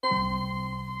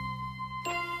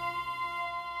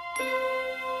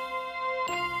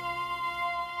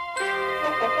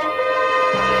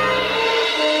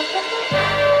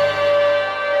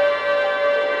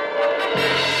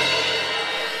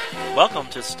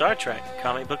Welcome to Star Trek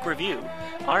Comic Book Review.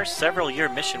 Our several-year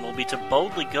mission will be to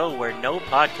boldly go where no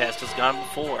podcast has gone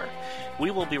before. We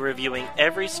will be reviewing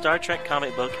every Star Trek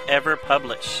comic book ever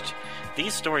published.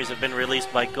 These stories have been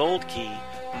released by Gold Key,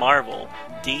 Marvel,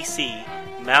 DC,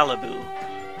 Malibu,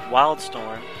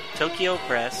 Wildstorm, Tokyo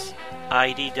Press,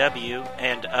 IDW,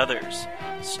 and others.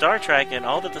 Star Trek and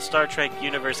all that the Star Trek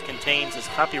universe contains is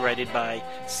copyrighted by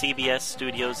CBS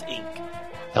Studios, Inc.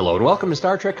 Hello and welcome to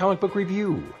Star Trek Comic Book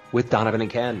Review with Donovan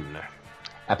and Ken.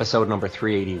 Episode number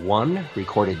 381,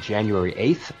 recorded January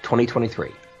 8th,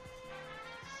 2023.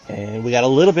 And we got a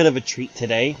little bit of a treat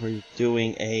today. We're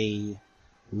doing a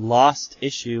lost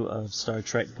issue of Star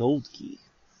Trek Gold Key.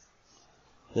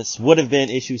 This would have been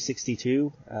issue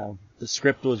 62. The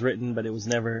script was written, but it was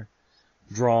never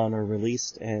drawn or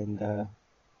released, and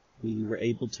we were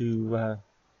able to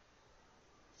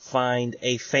find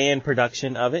a fan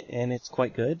production of it, and it's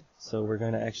quite good. So we're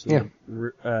going to actually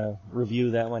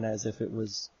review that one as if it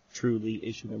was truly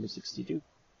issue number 62.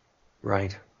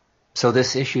 Right. So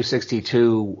this issue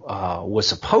 62 was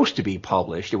supposed to be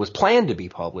published. It was planned to be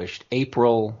published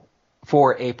April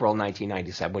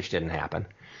 1997, which didn't happen.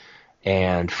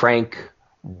 And Frank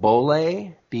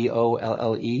Bolle,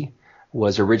 B-O-L-L-E,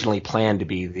 was originally planned to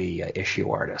be the issue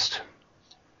artist.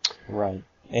 Right.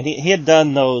 And he had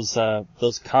done those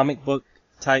comic book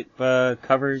type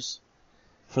covers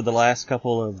for the last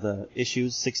couple of the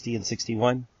issues, 60 and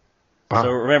 61. So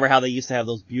remember how they used to have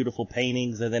those beautiful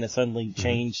paintings, and then it suddenly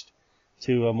changed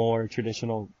to a more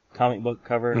traditional comic book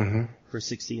cover for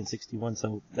 60 and 61.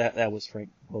 So that was Frank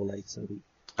Bolle. So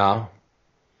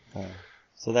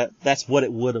so that's what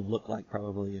it would have looked like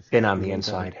probably if been on the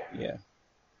inside. Yeah.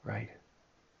 Right.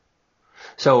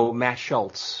 So Matt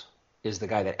Schultz is the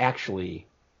guy that actually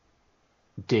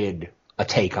did a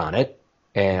take on it,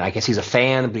 and I guess he's a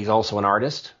fan, but he's also an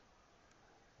artist.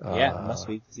 Yeah, must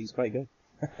be, because he's quite good.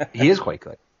 He is quite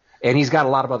good, and he's got a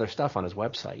lot of other stuff on his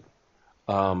website.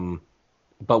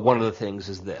 But one of the things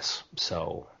is this,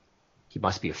 so he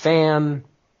must be a fan.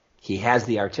 He has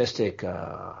the artistic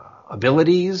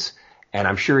abilities, and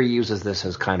I'm sure he uses this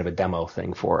as kind of a demo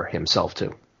thing for himself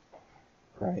too.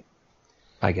 Right.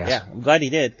 I guess. Yeah, I'm glad he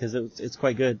did, because it's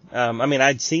quite good. I mean,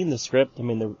 I'd seen the script. I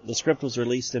mean, the script was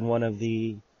released in one of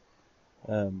the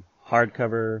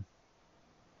hardcover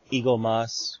Eagle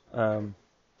Moss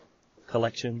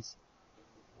collections,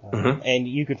 and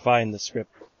you could find the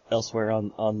script elsewhere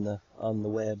on the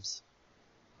webs.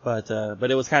 But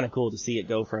it was kind of cool to see it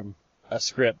go from a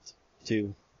script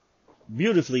to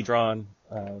beautifully drawn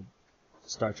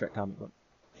Star Trek comic book.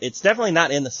 It's definitely not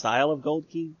in the style of Gold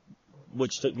Key,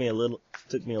 which took me a little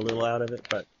out of it,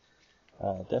 but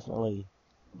definitely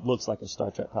looks like a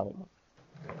Star Trek comic book.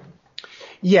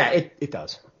 Yeah, it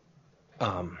does.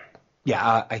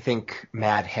 I think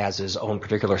Matt has his own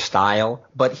particular style,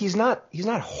 but he's not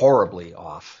horribly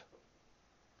off.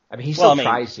 I mean, he still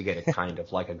tries to get it kind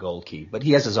of like a Gold Key, but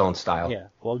he has his own style. Yeah,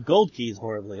 well, Gold Key is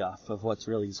horribly off of what's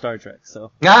really Star Trek,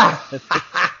 so.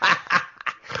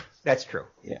 That's true.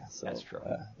 Yeah, so that's true.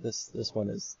 This one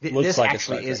looks this like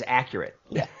actually is accurate.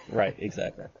 Yeah, right,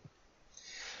 exactly.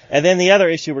 And then the other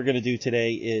issue we're going to do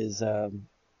today is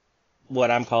what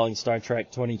I'm calling Star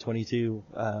Trek 2022,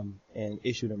 and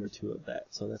issue number 2 of that.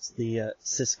 So that's the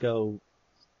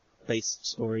Cisco-based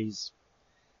stories.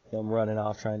 Them running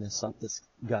off trying to stop this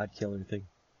God Killer thing.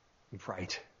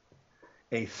 Right.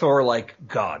 A Thor-like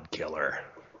God Killer.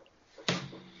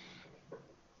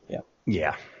 Yeah.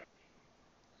 Yeah.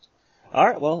 All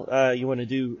right, well, you want to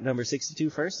do number 62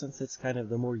 first, since it's kind of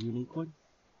the more unique one?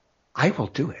 I will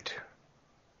do it.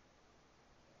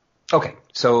 Okay,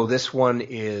 so this one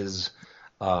is,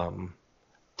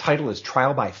 title is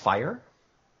Trial by Fire.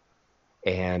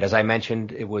 And as I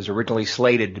mentioned, it was originally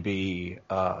slated to be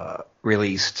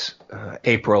released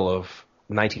April of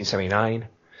 1979.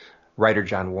 Writer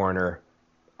John Warner,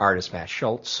 artist Matt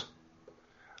Schultz.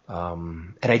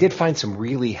 And I did find some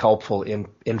really helpful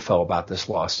info about this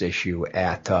lost issue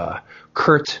at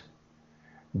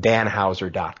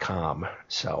kurtdanhauser.com.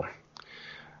 So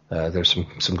there's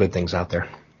some good things out there.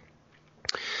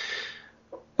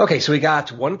 Okay, so we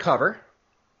got one cover,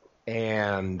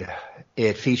 and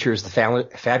it features the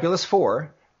Fabulous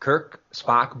Four, Kirk,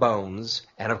 Spock, Bones,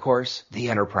 and of course, the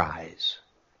Enterprise.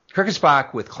 Kirk and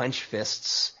Spock, with clenched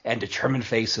fists and determined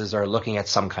faces, are looking at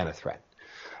some kind of threat.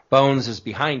 Bones is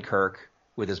behind Kirk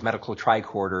with his medical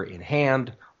tricorder in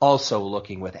hand, also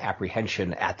looking with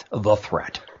apprehension at the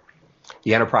threat.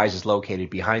 The Enterprise is located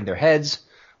behind their heads,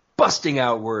 busting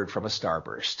out word from a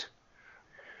starburst.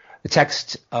 The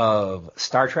text of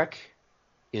Star Trek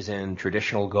is in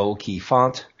traditional Gold Key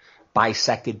font,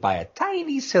 bisected by a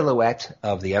tiny silhouette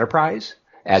of the Enterprise,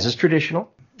 as is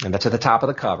traditional, and that's at the top of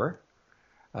the cover,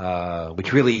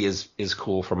 which really is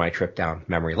cool for my trip down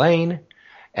memory lane.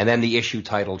 And then the issue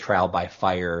titled Trial by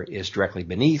Fire is directly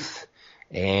beneath,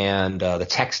 and the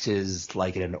text is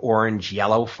like in an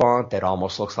orange-yellow font that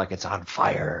almost looks like it's on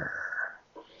fire.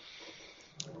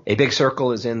 A big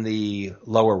circle is in the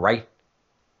lower right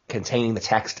containing the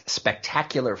text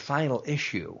Spectacular Final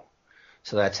Issue.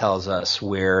 So that tells us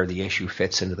where the issue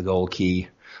fits into the Gold Key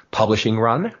publishing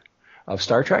run of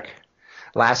Star Trek.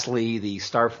 Lastly, the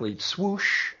Starfleet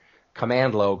swoosh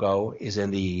command logo is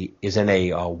in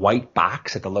a white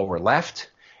box at the lower left,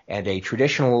 and a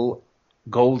traditional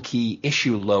Gold Key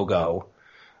issue logo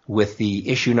with the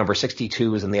issue number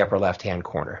 62 is in the upper left-hand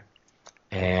corner.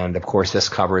 And, of course, this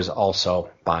cover is also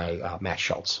by Matt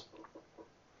Schultz.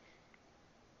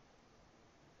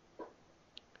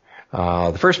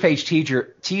 The first page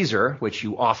teaser, which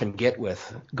you often get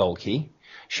with Gold Key,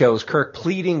 shows Kirk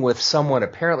pleading with someone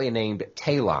apparently named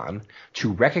Talon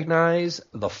to recognize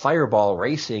the fireball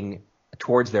racing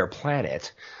towards their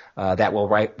planet that will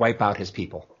wipe out his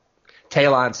people.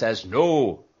 Talon says,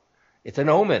 no, it's an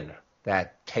omen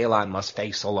that Talon must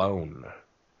face alone.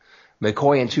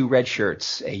 McCoy and two red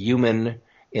shirts, a human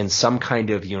in some kind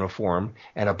of uniform,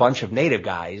 and a bunch of native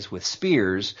guys with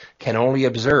spears can only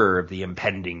observe the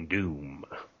impending doom.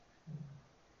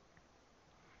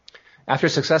 After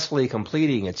successfully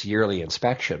completing its yearly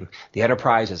inspection, the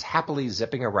Enterprise is happily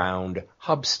zipping around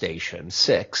Hub Station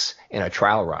 6 in a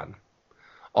trial run.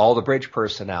 All the bridge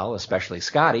personnel, especially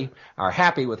Scotty, are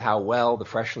happy with how well the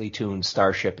freshly tuned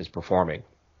starship is performing.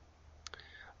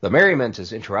 The merriment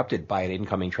is interrupted by an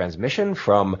incoming transmission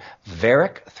from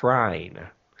Varric Thrine,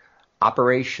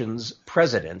 Operations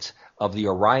President of the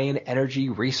Orion Energy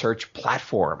Research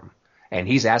Platform, and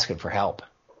he's asking for help.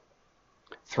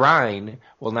 Thrine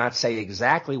will not say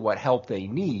exactly what help they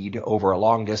need over a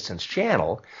long-distance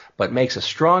channel, but makes a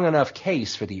strong enough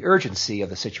case for the urgency of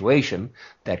the situation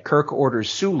that Kirk orders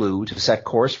Sulu to set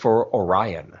course for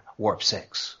Orion, Warp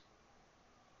 6.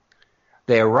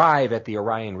 They arrive at the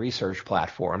Orion Research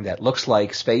Platform that looks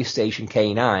like Space Station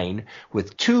K9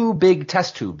 with two big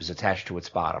test tubes attached to its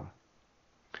bottom.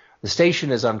 The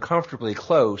station is uncomfortably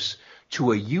close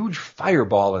to a huge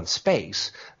fireball in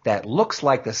space that looks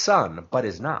like the sun, but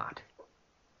is not.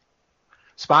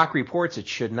 Spock reports it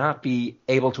should not be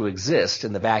able to exist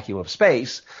in the vacuum of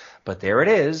space, but there it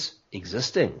is,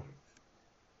 existing.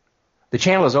 The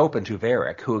channel is open to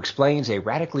Varric, who explains a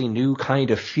radically new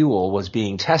kind of fuel was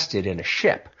being tested in a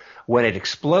ship when it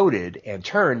exploded and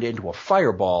turned into a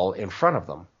fireball in front of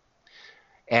them.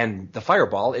 And the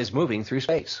fireball is moving through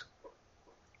space.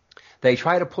 They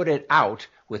try to put it out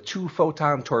with 2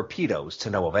 photon torpedoes to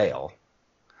no avail.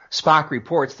 Spock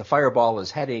reports the fireball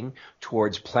is heading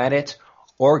towards planet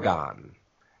Orgon,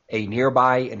 a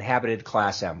nearby inhabited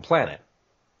Class M planet.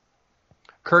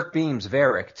 Kirk beams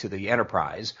Varric to the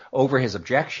Enterprise over his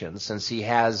objections since he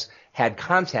has had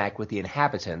contact with the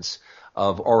inhabitants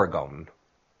of Oregon.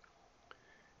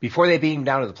 Before they beam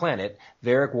down to the planet,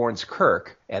 Varric warns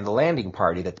Kirk and the landing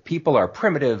party that the people are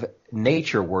primitive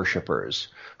nature worshippers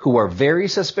who are very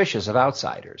suspicious of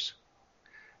outsiders.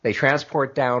 They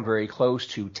transport down very close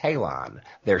to Talon,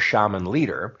 their shaman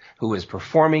leader, who is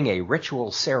performing a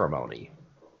ritual ceremony.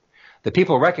 The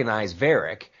people recognize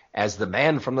Varric as the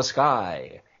man from the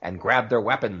sky and grab their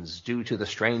weapons due to the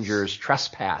stranger's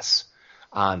trespass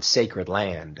on sacred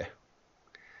land.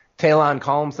 Talon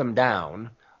calms them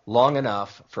down long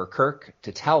enough for Kirk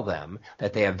to tell them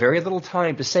that they have very little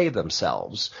time to save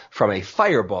themselves from a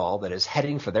fireball that is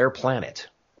heading for their planet.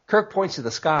 Kirk points to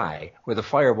the sky, where the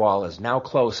fireball is now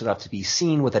close enough to be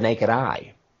seen with the naked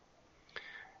eye.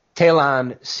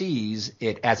 Talon sees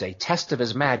it as a test of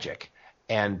his magic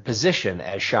and position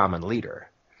as shaman leader.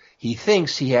 He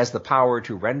thinks he has the power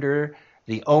to render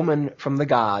the omen from the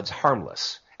gods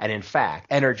harmless, and in fact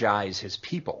energize his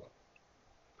people.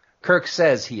 Kirk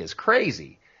says he is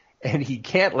crazy, and he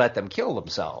can't let them kill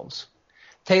themselves.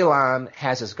 Talon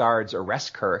has his guards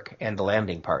arrest Kirk and the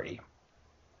landing party.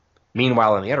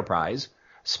 Meanwhile, in the Enterprise,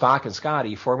 Spock and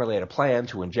Scotty formulate a plan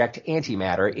to inject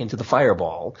antimatter into the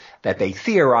fireball that they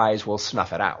theorize will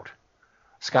snuff it out.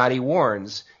 Scotty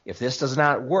warns if this does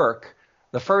not work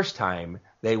the first time,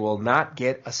 they will not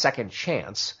get a second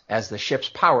chance, as the ship's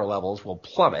power levels will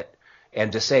plummet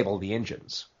and disable the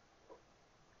engines.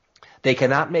 They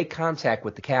cannot make contact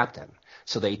with the captain,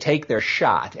 so they take their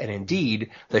shot, and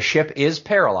indeed, the ship is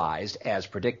paralyzed as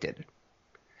predicted.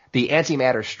 The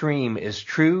antimatter stream is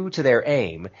true to their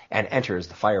aim and enters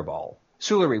the fireball.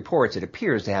 Sulu reports it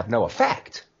appears to have no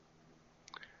effect.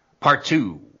 Part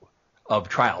 2 of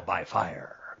Trial by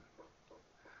Fire.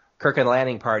 Kirk and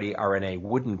landing party are in a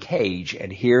wooden cage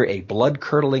and hear a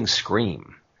blood-curdling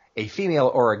scream. A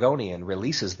female Oregonian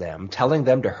releases them, telling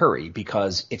them to hurry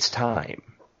because it's time.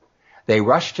 They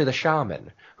rush to the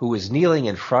shaman, who is kneeling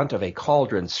in front of a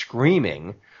cauldron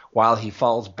screaming while he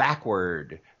falls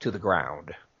backward to the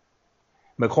ground.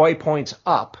 McCoy points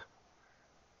up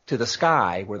to the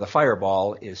sky where the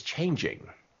fireball is changing.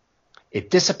 It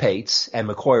dissipates, and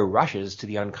McCoy rushes to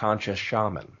the unconscious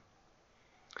shaman.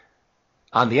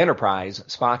 On the Enterprise,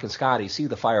 Spock and Scotty see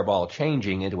the fireball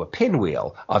changing into a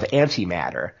pinwheel of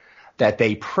antimatter that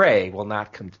they pray will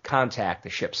not contact the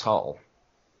ship's hull.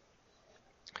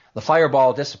 The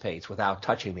fireball dissipates without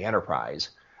touching the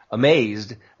Enterprise.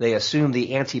 Amazed, they assume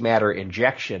the antimatter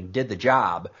injection did the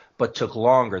job, but took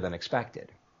longer than expected.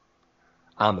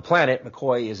 On the planet,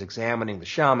 McCoy is examining the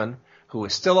shaman, who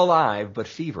is still alive but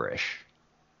feverish.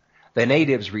 The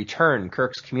natives return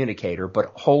Kirk's communicator,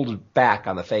 but hold back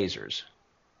on the phasers.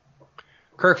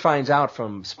 Kirk finds out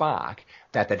from Spock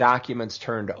that the documents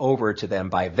turned over to them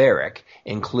by Varric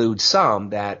include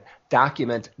some that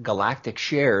document Galactic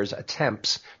Share's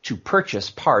attempts to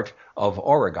purchase part of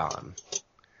Oregon.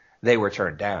 They were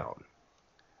turned down.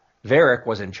 Varric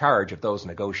was in charge of those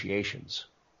negotiations.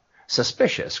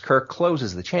 Suspicious, Kirk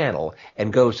closes the channel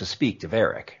and goes to speak to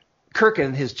Varric. Kirk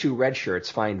and his two red shirts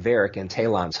find Varric in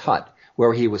Talon's hut,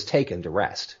 where he was taken to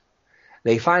rest.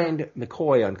 They find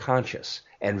McCoy unconscious,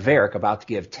 and Varric about to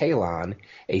give Talon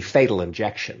a fatal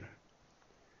injection.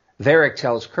 Varric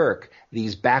tells Kirk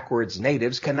these backwards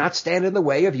natives cannot stand in the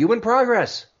way of human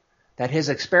progress, that his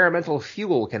experimental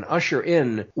fuel can usher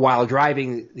in while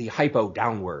driving the hypo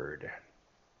downward.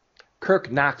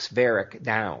 Kirk knocks Varric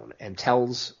down and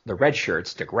tells the red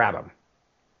shirts to grab him.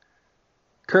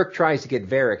 Kirk tries to get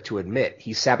Varric to admit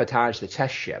he sabotaged the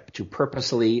test ship to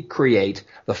purposely create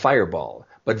the fireball,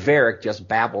 but Varric just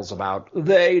babbles about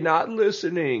they not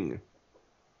listening.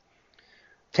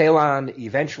 Talon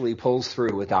eventually pulls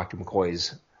through with Dr.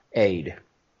 McCoy's aid.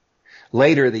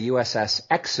 Later, the USS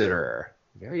Exeter,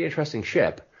 very interesting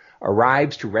ship,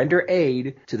 arrives to render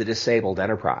aid to the disabled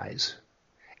Enterprise.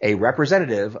 A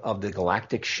representative of the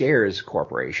Galactic Shares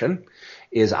Corporation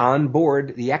is on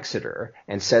board the Exeter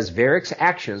and says Varric's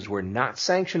actions were not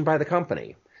sanctioned by the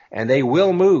company, and they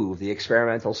will move the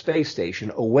experimental space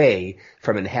station away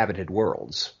from inhabited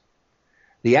worlds.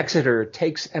 The Exeter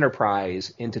takes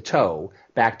Enterprise into tow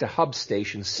back to Hub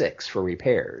Station 6 for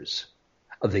repairs.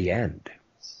 The end.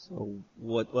 So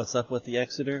what's up with the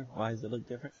Exeter? Why does it look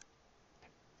different?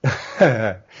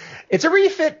 It's a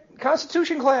refit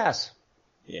Constitution class.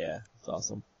 Yeah, it's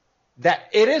awesome. That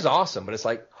it is awesome, but it's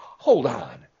like, hold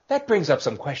on. That brings up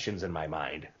some questions in my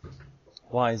mind.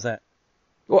 Why is that?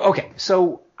 Well, okay,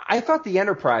 so I thought the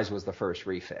Enterprise was the first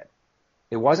refit.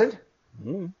 It wasn't?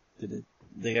 Did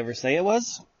they ever say it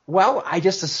was? Well, I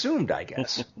just assumed, I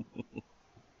guess.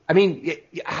 I mean,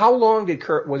 how long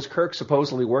was Kirk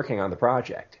supposedly working on the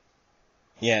project?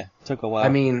 Yeah, took a while. I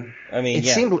mean, it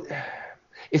yeah.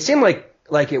 seemed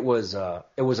like it was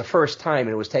a first time and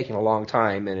it was taking a long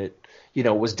time and it,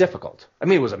 was difficult. I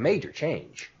mean, it was a major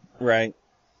change. Right.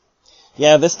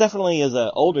 Yeah, this definitely is an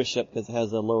older ship because it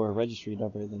has a lower registry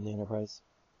number than the Enterprise.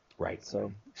 Right. So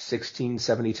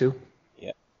 1672.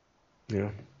 Yeah.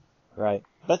 Yeah. Right.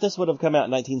 But this would have come out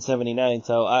in 1979,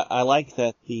 so I like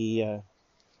that the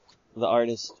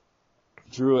artist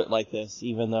drew it like this,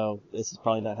 even though this is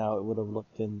probably not how it would have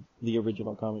looked in the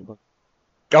original comic book.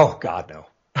 Oh God, no.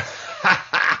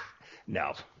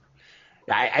 No.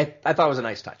 I thought it was a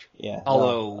nice touch. Yeah.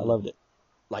 Although I loved it.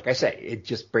 Like I say, it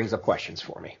just brings up questions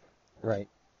for me. Right.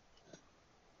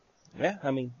 Yeah,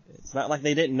 I mean, it's not like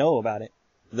they didn't know about it.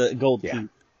 The gold key.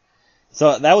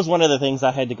 So that was one of the things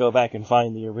I had to go back and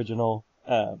find the original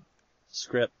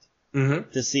script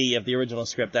to see if the original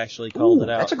script actually called it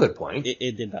out. That's a good point.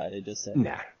 It did not. It just said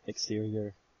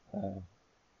exterior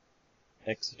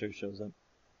Exeter shows up.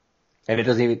 And it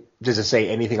does it say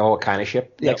anything on what kind of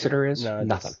ship the Exeter is? No,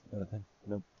 nothing.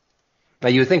 Nope. Now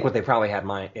you would think what they probably had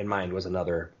in mind was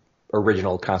another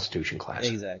original Constitution class.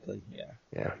 Exactly. Yeah.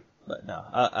 Yeah. But no,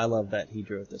 I love that he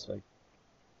drew it this way.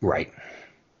 Right.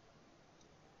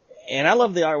 And I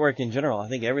love the artwork in general. I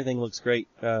think everything looks great.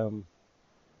 I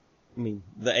mean,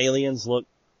 the aliens look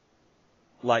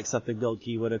like something Gold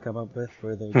Key would have come up with,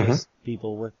 where they're just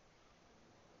people with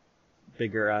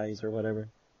bigger eyes or whatever.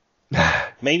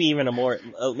 Maybe even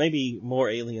maybe more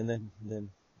alien than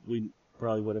we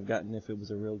probably would have gotten if it was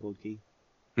a real Gold Key.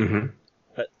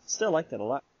 But still like that a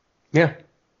lot. Yeah.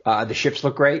 The ships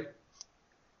look great.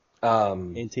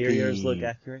 Interiors look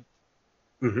accurate.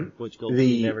 Which Gold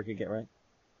Key never could get right.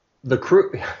 The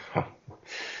crew,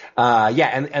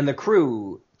 and the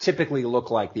crew typically look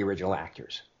like the original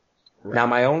actors. Right. Now,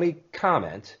 my only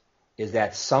comment is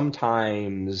that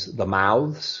sometimes the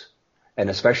mouths, and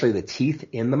especially the teeth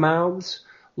in the mouths,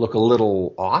 look a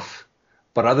little off.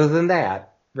 But other than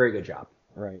that, very good job.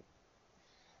 Right.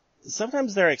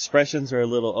 Sometimes their expressions are a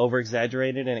little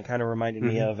over-exaggerated, and it kind of reminded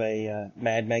me of a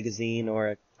Mad magazine or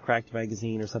a Cracked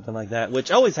magazine or something like that,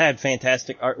 which always had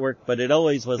fantastic artwork, but it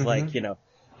always was like, you know,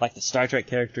 like the Star Trek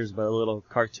characters, but a little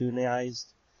cartoonized.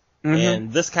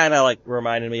 And this kind of like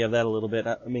reminded me of that a little bit.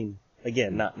 I mean,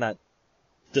 again, not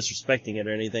disrespecting it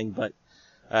or anything, but,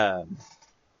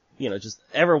 you know, just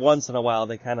every once in a while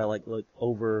they kind of like look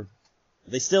over,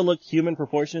 they still look human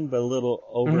proportion, but a little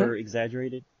over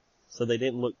exaggerated. So they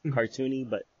didn't look cartoony,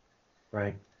 but,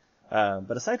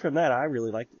 but aside from that, I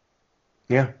really liked it.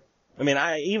 Yeah. I mean,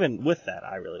 even with that,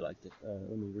 I really liked it.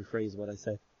 Let me rephrase what I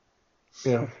said.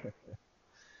 Yeah.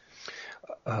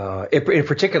 In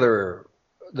particular,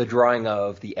 the drawing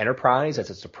of the Enterprise as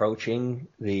it's approaching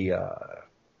the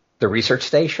research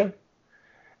station,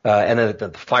 and then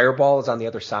the fireball is on the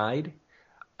other side.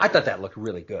 I thought that looked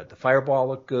really good. The fireball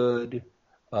looked good.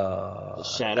 The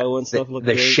shadow and stuff looked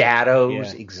good. The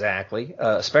shadows, exactly,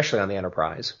 especially on the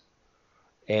Enterprise.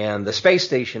 And the space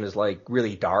station is like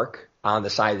really dark on the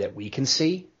side that we can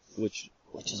see. Which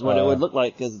is what it would look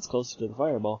like because it's closer to the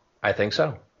fireball. I think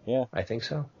so. Yeah. I think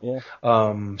so. Yeah.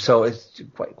 So it's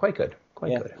quite good.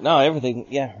 Quite good. No, everything,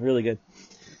 really good.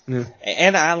 Yeah.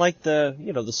 And I like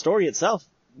the story itself.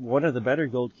 One of the better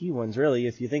Gold Key ones, really,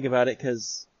 if you think about it,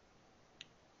 because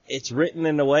it's written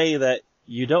in a way that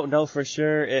you don't know for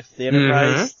sure if the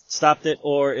Enterprise stopped it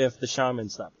or if the Shaman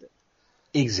stopped it.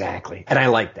 Exactly. And I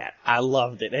like that. I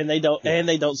loved it. And they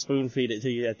don't spoon feed it to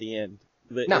you at the end.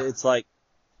 No. It's like,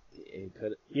 it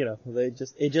could,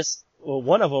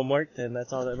 one of them worked and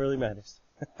that's all that really matters.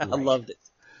 I loved it.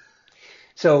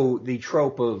 So the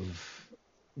trope of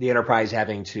the Enterprise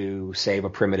having to save a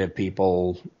primitive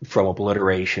people from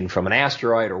obliteration from an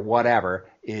asteroid or whatever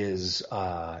has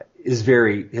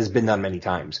been done many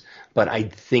times. But I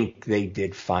think they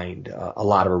did find a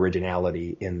lot of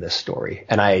originality in this story.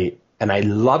 And I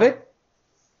love it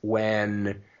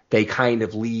when they kind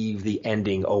of leave the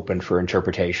ending open for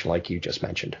interpretation like you just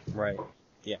mentioned. Right.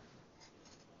 Yeah.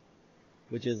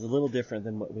 Which is a little different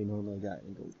than what we normally got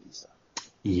in Gold Key stuff.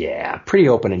 Yeah, pretty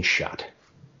open and shut.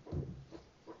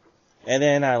 And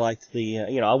then I liked the,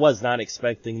 I was not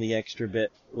expecting the extra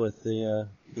bit with the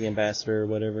ambassador or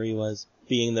whatever he was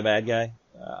being the bad guy.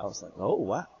 I was like, oh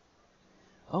wow.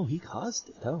 Oh, he caused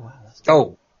it. Oh wow. That's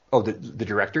cool. Oh, the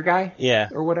director guy? Yeah.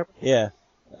 Or whatever? Yeah.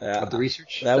 Of the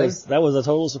research that thing? That was a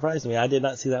total surprise to me. I did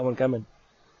not see that one coming.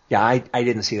 Yeah, I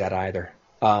didn't see that either.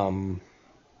 But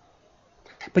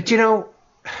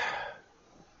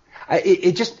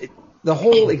the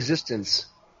whole existence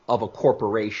of a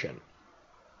corporation,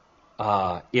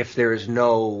 if there's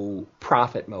no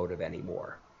profit motive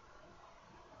anymore,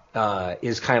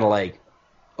 is kind of like,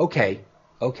 okay.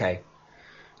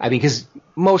 I mean, because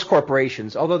most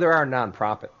corporations, although there are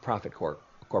non-profit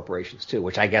corporations too,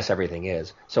 which I guess everything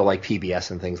is, so like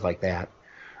PBS and things like that.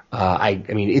 I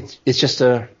mean, it's just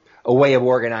a way of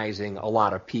organizing a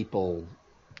lot of people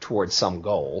towards some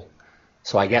goal.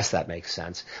 So I guess that makes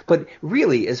sense. But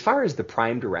really, as far as the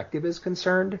Prime Directive is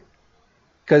concerned,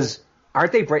 because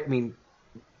aren't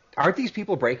these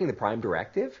people breaking the Prime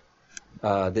Directive?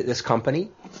 This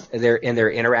company, in their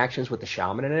interactions with the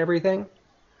Shaman and everything.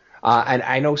 And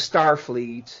I know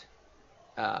Starfleet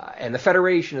and the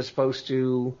Federation is supposed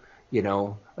to,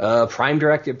 Prime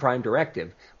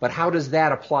Directive. But how does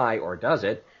that apply, or does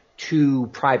it, to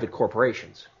private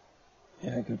corporations?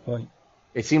 Yeah, good point.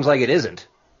 It seems like it isn't,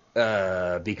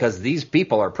 because these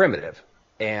people are primitive,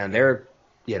 and they're,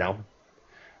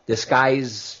 this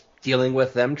guy's dealing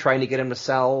with them, trying to get him to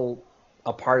sell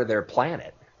a part of their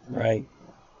planet. Right.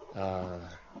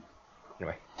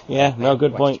 Anyway. Yeah, no,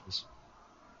 good point.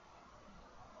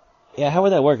 Yeah, how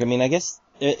would that work? I mean, I guess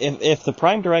if the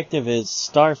Prime Directive is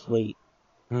Starfleet,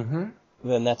 then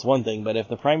that's one thing. But if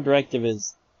the Prime Directive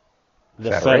is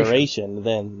the Federation,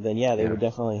 then they would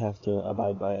definitely have to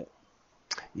abide by it.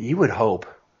 You would hope,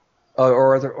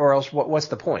 or else what's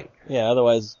the point? Yeah,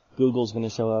 otherwise Google's going to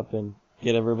show up and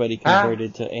get everybody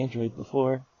converted to Android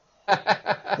before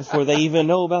they even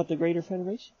know about the Greater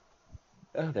Federation.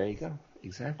 Oh, there you go.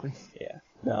 Exactly. Yeah.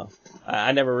 No,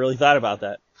 I never really thought about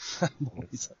that.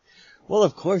 Well,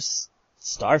 of course,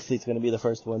 Starfleet's going to be the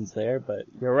first ones there, but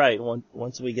you're right.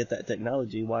 Once we get that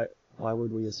technology, why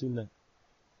would we assume that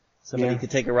somebody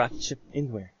could take a rocket ship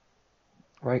anywhere?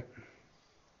 Right.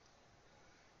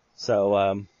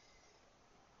 So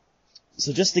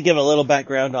just to give a little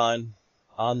background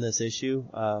on this issue,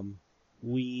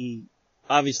 we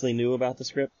obviously knew about the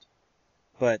script,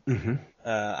 but Mm-hmm.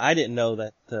 I didn't know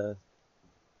that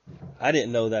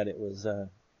it was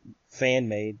fan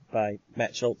made by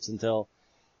Matt Schultz until.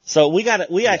 So we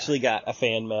actually got a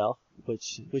fan mail,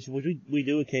 which we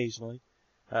do occasionally,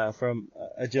 from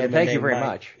a gentleman thank you named very Mike.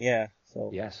 much. Yeah.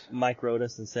 So Yes. Mike wrote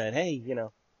us and said, hey,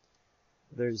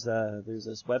 there's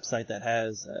this website that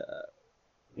has,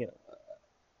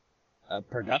 a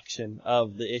production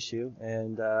of the issue,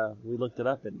 and we looked it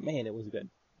up, and man, it was good.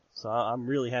 So I'm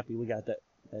really happy we got that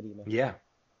email. Yeah.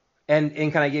 And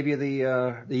can I give you the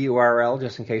URL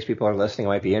just in case people are listening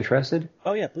might be interested?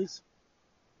 Oh yeah, please.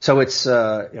 So it's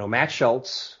Matt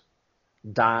Schultz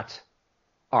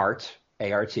 .art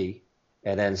A-R-T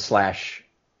and then /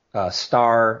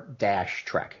 star -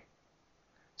 Trek.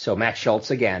 So Matt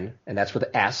Schultz again, and that's with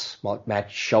an S.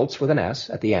 Matt Schultz with an S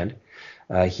at the end.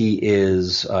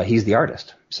 He's the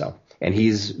artist. So, and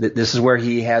this is where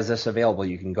he has this available.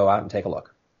 You can go out and take a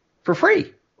look for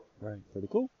free. Right, pretty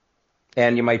cool.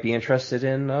 And you might be interested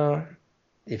in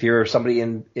if you're somebody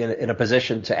in a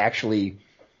position to actually,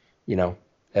 you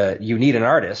need an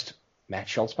artist. Matt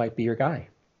Schultz might be your guy.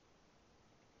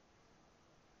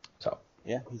 So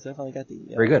yeah, he's definitely got the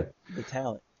very good the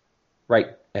talent. Right.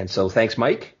 And so thanks,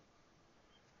 Mike,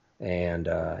 and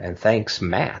thanks,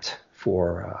 Matt,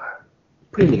 for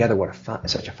putting together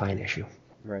such a fine issue.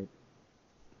 Right.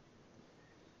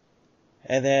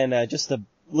 And then just a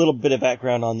little bit of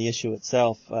background on the issue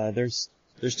itself. There's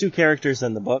two characters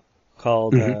in the book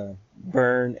called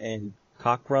Burn and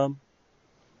Cockrum,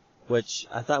 which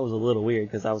I thought was a little weird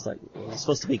because I was like, it was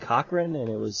supposed to be Cochran and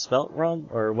it was spelt wrong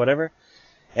or whatever.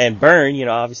 And Byrne,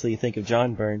 obviously you think of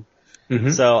John Byrne.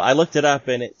 Mm-hmm. So I looked it up,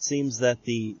 and it seems that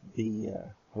the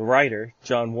writer,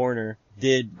 John Warner,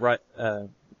 did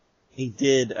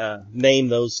name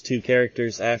those two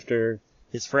characters after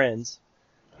his friends,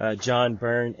 John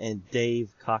Byrne and Dave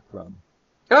Cockrum.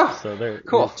 Oh, so they're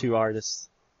cool. Two artists,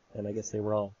 and I guess they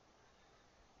were all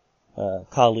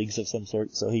colleagues of some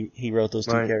sort. So he wrote those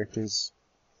two characters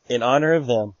in honor of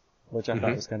them, which I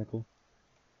thought was kind of cool.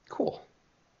 Cool.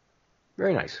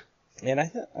 Very nice. And I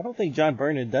don't think John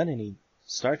Byrne had done any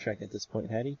Star Trek at this point,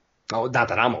 had he? Oh, not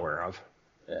that I'm aware of.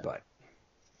 Yeah. But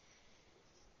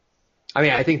I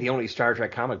mean, I think the only Star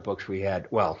Trek comic books we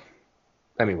had, was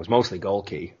mostly Gold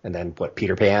Key, and then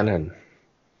Peter Pan, and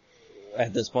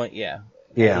at this point, yeah.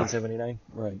 1979,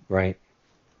 right. Right.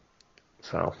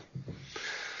 So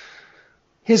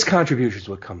his contributions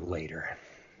would come later.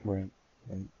 Right.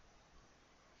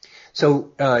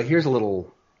 So here's a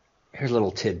little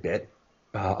tidbit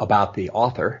about the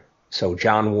author. So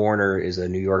John Warner is a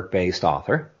New York-based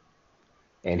author,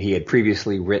 and he had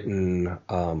previously written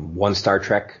one Star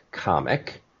Trek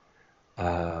comic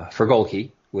for Gold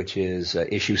Key, which is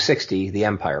issue 60, The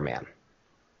Empire Man.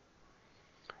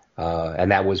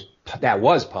 And that was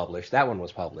published. That one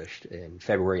was published in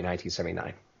February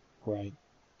 1979. Right.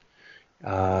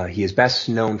 He is best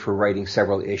known for writing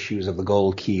several issues of the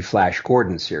Gold Key Flash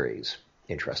Gordon series.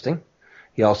 Interesting.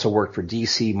 He also worked for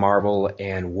DC, Marvel,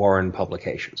 and Warren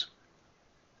Publications.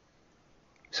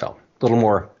 So, a little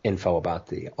more info about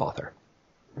the author.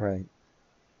 Right.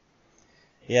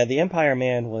 Yeah, the Empire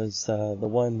Man was the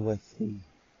one with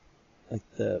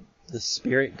the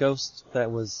spirit ghost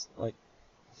that was like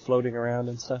floating around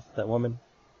and stuff. That woman.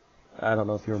 I don't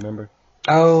know if you remember.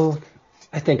 Oh,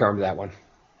 I think I remember that one.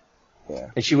 Yeah.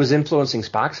 And she was influencing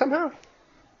Spock somehow?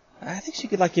 I think she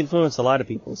could influence a lot of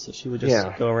people, so she would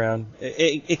just go around.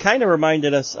 It kind of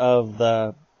reminded us of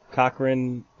the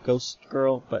Cochrane Ghost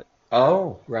Girl, but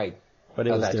right. But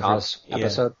it was that different. Oz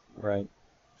episode. Yeah,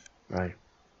 right.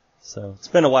 So it's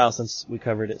been a while since we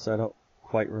covered it, so I don't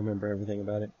quite remember everything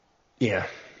about it. Yeah.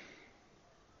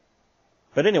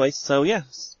 But anyway, so yeah,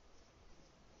 it's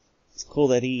cool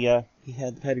that he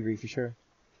had the pedigree for sure.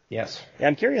 Yes. Yeah,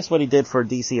 I'm curious what he did for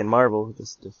DC and Marvel.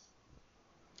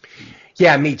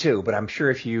 Yeah, me too. But I'm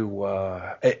sure if you,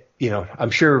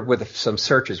 I'm sure with some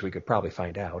searches we could probably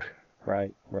find out.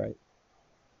 Right.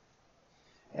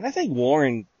 And I think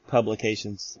Warren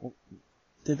Publications,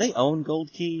 did they own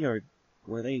Gold Key, or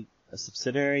were they a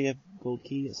subsidiary of Gold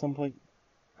Key at some point?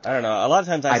 I don't know. A lot of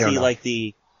times I see like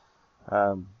the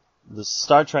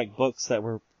Star Trek books that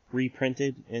were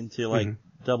reprinted into like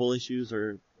double issues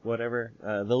or whatever.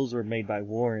 Those were made by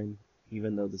Warren,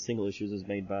 even though the single issues was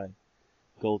made by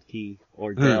Gold Key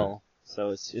or Dell. So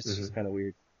it's just kind of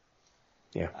weird.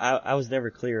 Yeah. I was never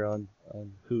clear on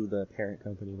who the parent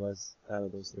company was out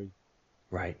of those three.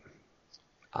 Right.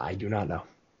 I do not know.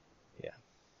 Yeah.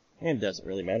 And it doesn't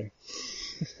really matter.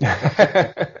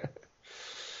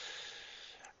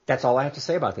 That's all I have to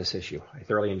say about this issue. I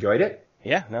thoroughly enjoyed it.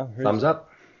 Yeah, no. Thumbs up.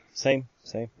 Same.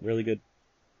 Really good.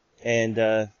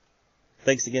 And,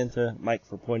 thanks again to Mike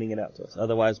for pointing it out to us.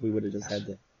 Otherwise, we would have just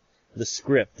had the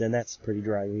script, and that's pretty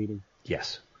dry reading.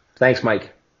 Yes. Thanks,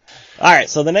 Mike. All right,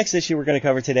 so the next issue we're going to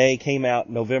cover today came out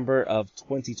November of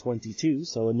 2022,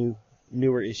 so a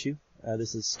newer issue.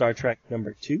 This is Star Trek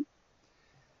number 2.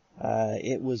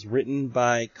 It was written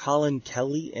by Colin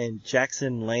Kelly and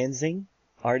Jackson Lansing,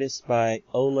 artist by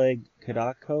Oleg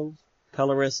Kodakov,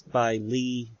 colorist by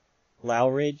Lee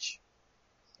Lowridge,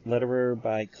 letterer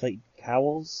by Clayton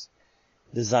Cowles,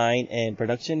 design and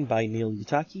production by Neil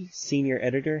Utaki, senior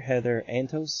editor Heather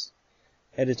Antos,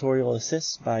 editorial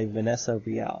assist by Vanessa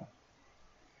Rial.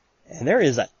 And there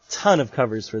is a ton of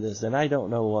covers for this, and I don't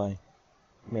know why.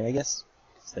 I mean, I guess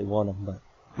they want them, but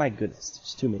my goodness,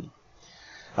 there's too many.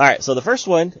 Alright, so the first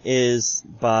one is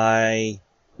by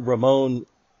Ramon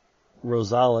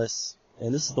Rosales,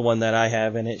 and this is the one that I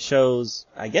have, and it shows,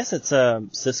 I guess it's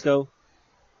Cisco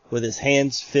with his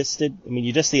hands fisted. I mean,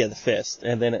 you just see the fist,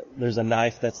 and then there's a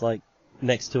knife that's like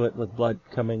next to it with blood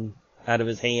coming out of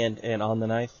his hand and on the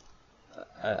knife.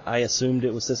 I assumed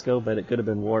it was Cisco, but it could have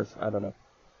been Worf. I don't know.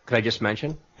 Could I just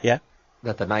mention? Yeah?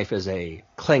 That the knife is a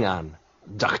Klingon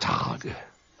Duktog.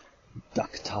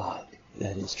 Duktog.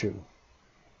 That is true.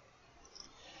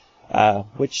 And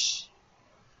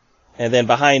then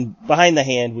behind the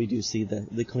hand, we do see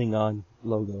the Klingon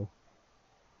logo.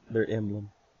 Their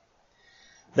emblem.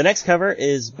 The next cover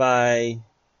is by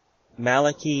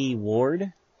Malachi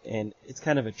Ward, and it's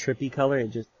kind of a trippy color.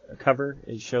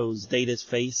 It shows Data's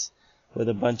face with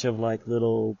a bunch of like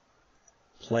little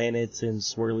planets and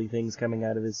swirly things coming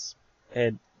out of his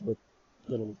head with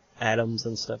little atoms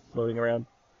and stuff floating around.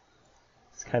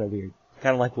 It's kind of weird.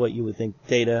 Kind of like what you would think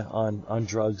Data on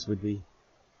drugs would be.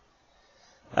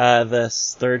 The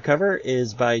third cover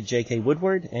is by J.K.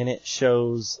 Woodward, and it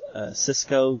shows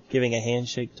Cisco giving a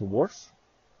handshake to Worf.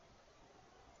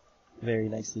 Very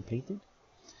nicely painted.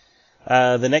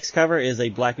 The next cover is a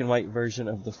black and white version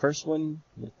of the first one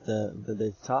with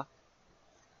the talk.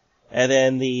 And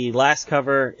then the last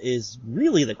cover is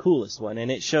really the coolest one, and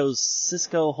it shows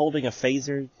Cisco holding a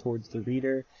phaser towards the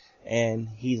reader, and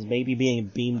he's maybe being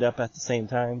beamed up at the same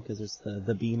time because there's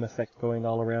the beam effect going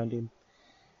all around him.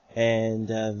 And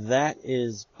that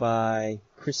is by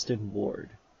Kristen Ward.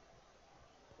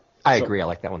 I agree. I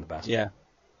like that one the best. Yeah.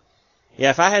 Yeah,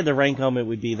 if I had to rank them, it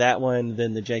would be that one,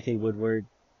 then the J.K. Woodward,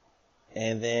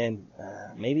 and then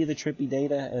maybe the trippy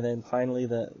Data, and then finally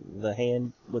the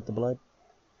hand with the blood.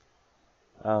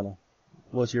 I don't know.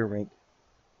 What's your rank?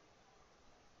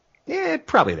 Yeah,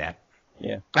 probably that.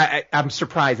 Yeah. I'm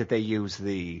surprised that they use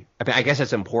I guess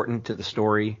it's important to the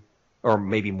story, or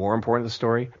maybe more important to the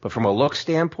story, but from a look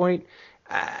standpoint,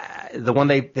 the one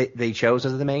they chose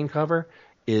as the main cover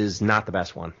is not the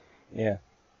best one. Yeah.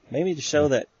 Maybe to show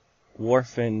that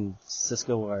Worf and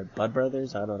Cisco are blood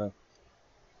brothers? I don't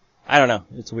know.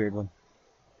 It's a weird one.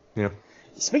 Yeah.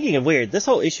 Speaking of weird, this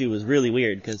whole issue was really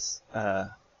weird because I'm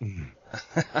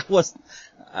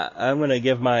going to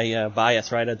give my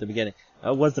bias right at the beginning.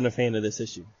 I wasn't a fan of this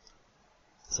issue.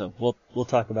 So we'll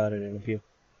talk about it in a few.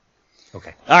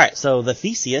 Okay. Alright, so the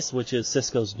Theseus, which is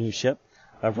Cisco's new ship,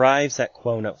 arrives at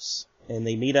Kronos, and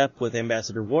they meet up with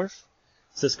Ambassador Worf.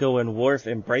 Cisco and Worf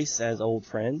embrace as old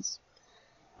friends.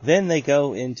 Then they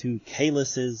go into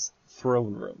Kahless's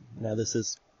throne room. Now this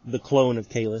is the clone of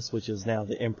Kahless, which is now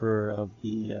the emperor of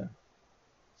the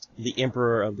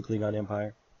Klingon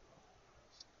Empire.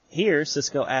 Here,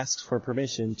 Cisco asks for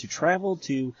permission to travel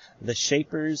to the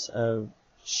Shapers of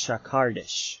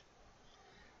Shakardish,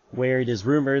 where it is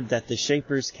rumored that the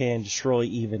Shapers can destroy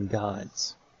even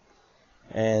gods.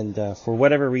 And for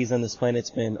whatever reason, this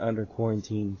planet's been under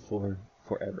quarantine for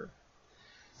forever.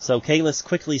 So Kahless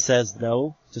quickly says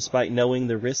no, despite knowing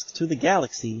the risk to the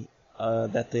galaxy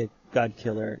that the God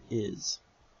Killer is.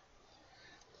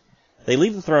 They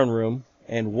leave the throne room,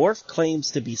 and Worf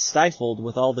claims to be stifled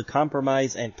with all the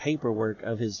compromise and paperwork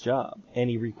of his job, and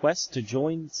he requests to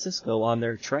join Cisco on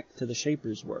their trek to the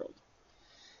Shapers' world.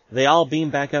 They all beam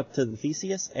back up to the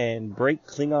Theseus and break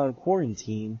Klingon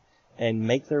quarantine and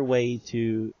make their way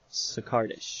to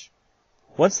Shakardish.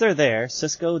 Once they're there,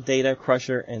 Cisco, Data,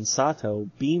 Crusher, and Sato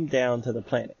beam down to the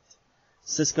planet.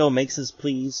 Cisco makes his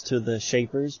pleas to the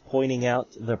Shapers, pointing out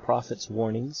the Prophet's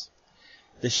warnings.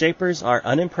 The Shapers are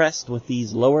unimpressed with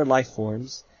these lower life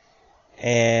forms,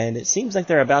 and it seems like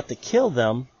they're about to kill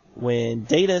them when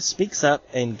Data speaks up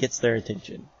and gets their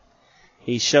attention.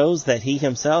 He shows that he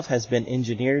himself has been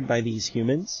engineered by these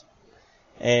humans,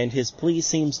 and his plea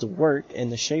seems to work,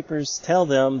 and the Shapers tell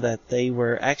them that they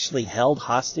were actually held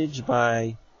hostage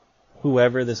by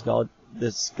whoever this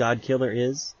God Killer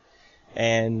is,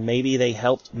 and maybe they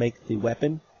helped make the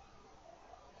weapon.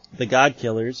 The God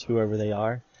Killers, whoever they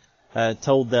are,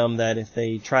 told them that if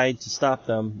they tried to stop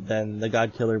them, then the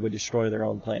God Killer would destroy their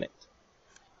own planet.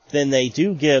 Then they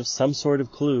do give some sort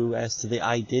of clue as to the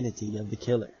identity of the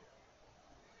killer.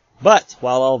 But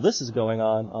while all this is going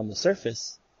on the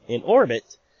surface, in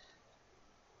orbit,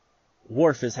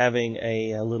 Worf is having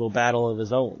a little battle of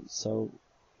his own. So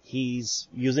he's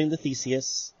using the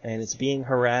Theseus, and it's being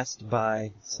harassed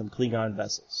by some Klingon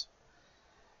vessels.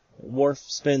 Worf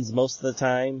spends most of the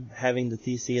time having the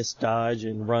Theseus dodge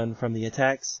and run from the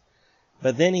attacks,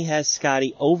 but then he has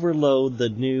Scotty overload the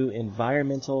new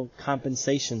environmental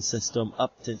compensation system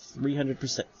up to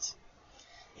 300%.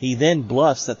 He then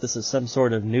bluffs that this is some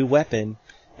sort of new weapon,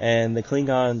 and the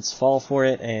Klingons fall for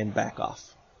it and back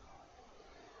off.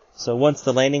 So once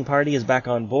the landing party is back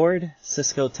on board,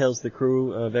 Sisko tells the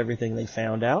crew of everything they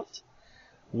found out.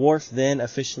 Worf then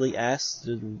officially asks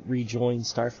to rejoin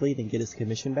Starfleet and get his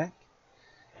commission back.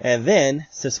 And then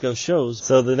Sisko shows.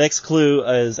 So the next clue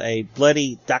is a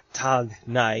bloody Daktog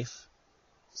knife.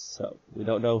 So we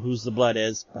don't know whose the blood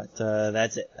is, but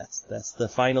that's it. That's the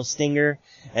final stinger.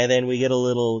 And then we get a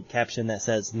little caption that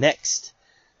says, "Next.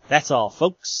 That's all,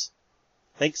 folks.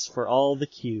 Thanks for all the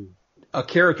Q." A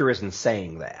character isn't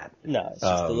saying that. No, it's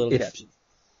just a little caption.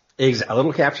 A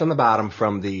little caption on the bottom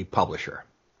from the publisher.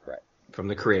 Right. From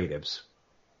the creatives.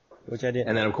 Which I didn't.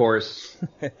 And then, of course,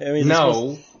 I mean,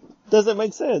 no. Doesn't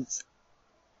make sense.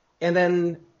 And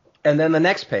then the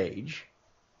next page,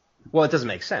 well, it doesn't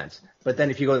make sense. But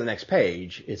then if you go to the next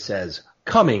page, it says,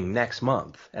 "Coming next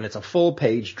month." And it's a full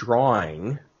page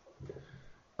drawing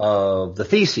of the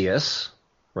Theseus,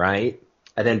 right?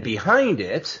 And then behind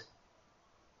it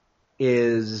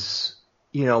is,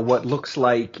 what looks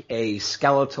like a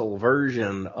skeletal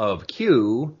version of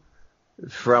Q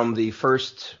from the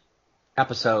first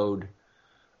episode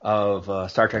of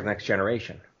Star Trek Next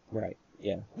Generation. Right.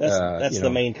 Yeah. That's the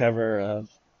main cover of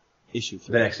issue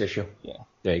 3. The next issue. Yeah.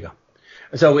 There you go.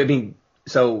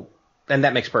 So, and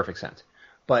that makes perfect sense.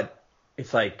 But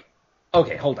it's like,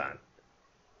 okay, hold on.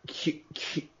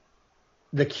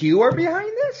 The Q are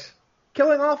behind this?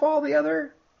 Killing off all the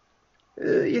other,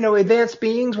 advanced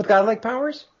beings with godlike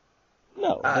powers?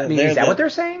 No. Is that what they're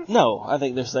saying? No, I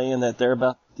think they're saying that they're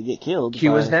about to get killed.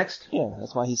 Q is next? Yeah,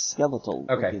 that's why he's skeletal.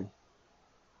 Okay. Looking.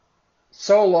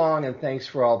 So long and thanks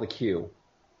for all the Q.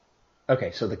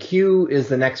 Okay, so the Q is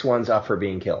the next one's up for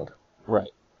being killed. Right.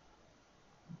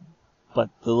 But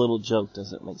the little joke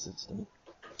doesn't make sense to me.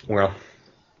 Well,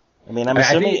 I mean, I'm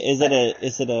assuming is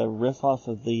it a riff off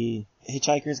of the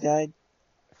Hitchhiker's Guide?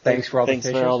 Thanks for all the fishes?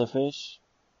 Thanks for all the fish.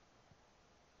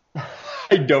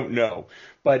 I don't know,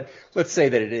 but let's say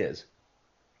that it is.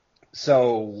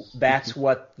 So that's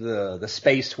what the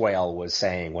space whale was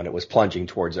saying when it was plunging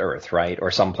towards Earth, right?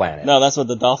 Or some planet. No, that's what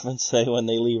the dolphins say when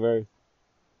they leave Earth.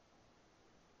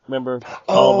 Remember?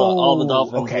 All the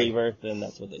dolphins leave Earth, and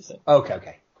that's what they say.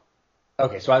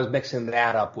 Okay, so I was mixing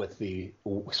that up with the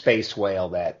space whale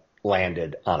that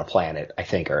landed on a planet, I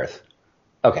think Earth.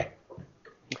 Okay.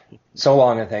 So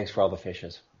long and thanks for all the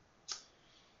fishes.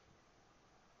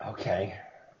 Okay,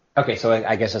 so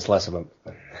I guess it's less of a...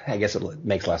 I guess it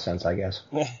makes less sense, I guess.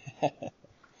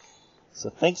 So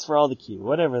thanks for all the Q,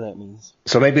 whatever that means.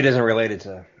 So maybe it isn't related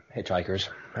to hitchhikers.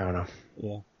 I don't know.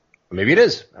 Yeah. Maybe it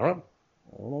is. I don't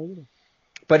know either.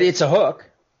 But it's a hook.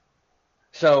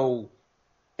 So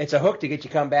it's a hook to get you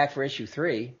come back for issue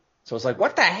 3. So it's like,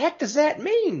 what the heck does that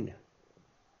mean?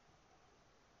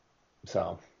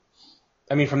 So,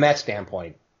 I mean, from that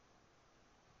standpoint,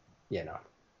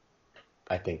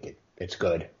 I think it's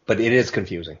good. But it is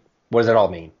confusing. What does it all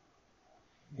mean?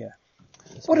 Yeah.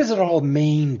 What does it all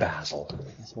mean, Basil?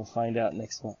 I guess we'll find out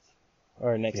next month.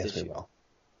 Or next issue. Yes, we will.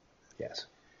 Yes.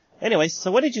 Anyway,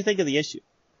 so what did you think of the issue?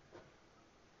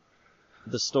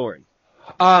 The story.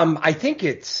 I think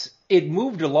it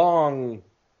moved along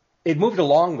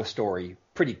the story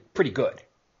pretty good.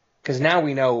 Because now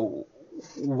we know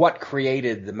what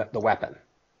created the weapon.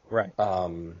 Right.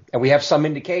 And we have some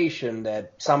indication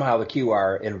that somehow the Q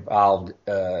are involved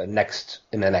in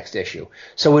the next issue.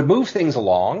 So it moved things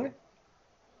along,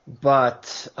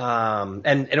 but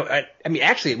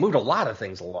actually it moved a lot of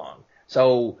things along.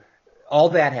 So all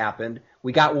that happened.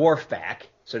 We got Worf back.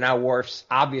 So now Worf's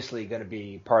obviously going to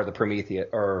be part of the Prometheus,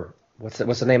 or what's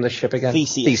the name of the ship again?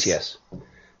 Theseus.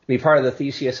 Be part of the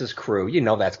Theseus's crew.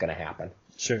 That's going to happen.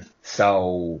 Sure.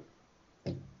 So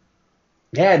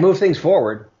yeah, it moved things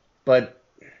forward. But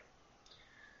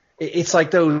it's like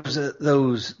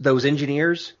those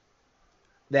engineers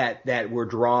that were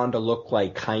drawn to look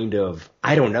like kind of,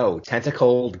 I don't know,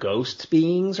 tentacled ghost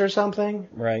beings or something.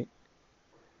 Right.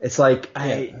 It's like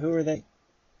who are they?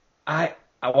 I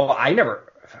never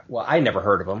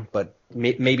heard of them, but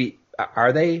maybe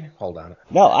Are they? Hold on.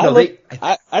 No, No,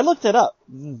 I looked it up.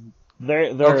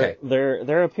 Okay.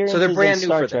 Their appearances So they're brand in new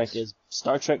Star for Trek this. is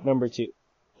Star Trek #2.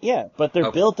 Yeah, but they're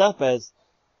Okay. built up as,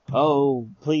 oh,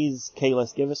 please,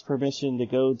 Kahless, give us permission to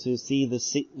go to see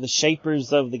the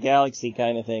shapers of the galaxy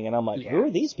kind of thing. And I'm like, who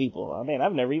are these people? I mean,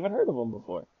 I've never even heard of them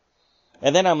before.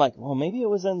 And then I'm like, well, maybe it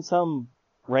was in some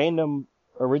random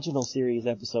original series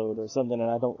episode or something, and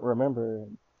I don't remember.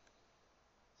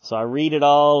 So I read it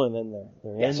all, and then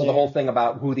they're in So there. the whole thing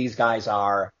about who these guys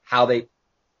are, how they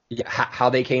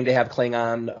came to have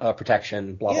Klingon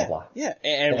protection, blah blah blah. Yeah,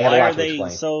 and They have a why lot are to they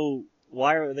explain. so?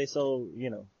 Why are they so?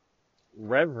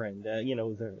 Reverend.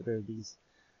 They're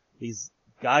these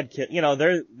god kid.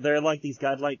 They're like these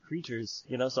godlike creatures.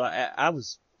 So I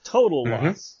was total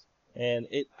lost, and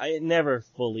it never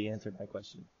fully answered my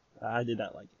question. I did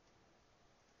not like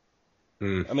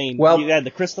it. I mean, Well, you had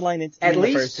the crystalline entity at in the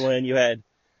least- first one. You had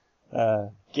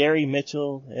Gary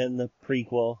Mitchell in the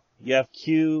prequel. You have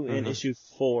Q in issue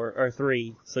 4 or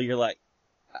 3. So you're like,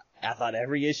 I thought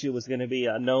every issue was going to be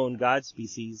a known god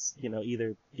species,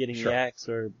 either getting the axe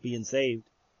or being saved.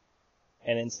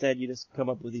 And instead you just come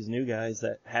up with these new guys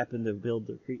that happen to build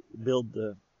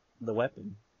the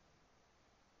weapon.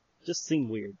 Just seemed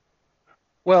weird.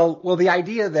 Well, the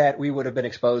idea that we would have been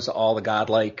exposed to all the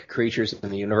godlike creatures in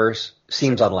the universe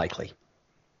seems unlikely.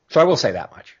 So I will say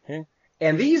that much. Yeah.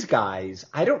 And these guys,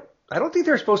 I don't think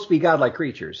they're supposed to be godlike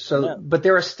creatures. So, No. but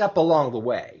they're a step along the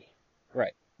way,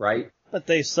 Right. right? But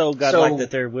they're so godlike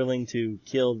that they're willing to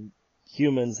kill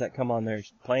humans that come on their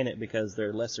planet because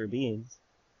they're lesser beings.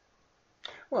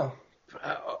 Well,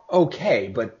 okay,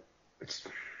 but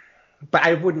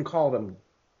I wouldn't call them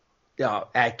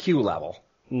at Q level.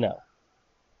 No.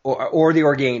 Or the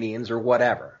Organians or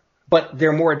whatever. But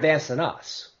they're more advanced than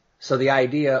us. So the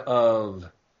idea of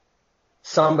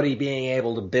somebody being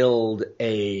able to build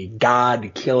a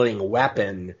god-killing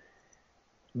weapon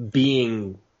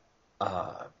being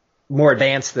more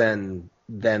advanced than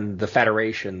the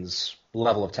Federation's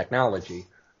level of technology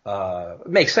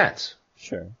makes sense.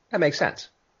 Sure. That makes sense.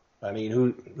 I mean,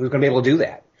 who's going to be able to do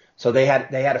that? So they had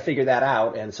to figure that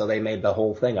out, and so they made the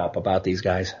whole thing up about these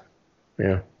guys.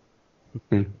 Yeah.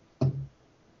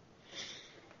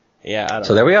 Yeah, I don't So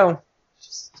know. there we go.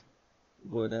 Just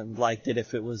would have liked it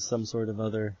if it was some sort of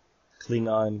other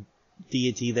Klingon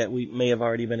deity that we may have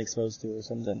already been exposed to or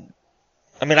something.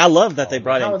 I mean, I love that they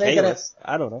brought How in are they gonna- Kahless.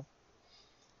 I don't know.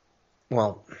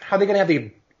 Well, how are they going to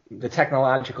have the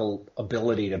technological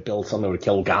ability to build something that would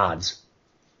kill gods?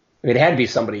 I mean, it had to be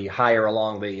somebody higher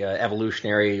along the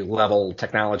evolutionary level,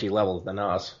 technology level than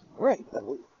us. Right.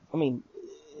 I mean,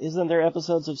 isn't there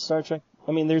episodes of Star Trek?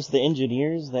 I mean, there's the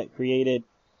engineers that created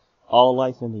all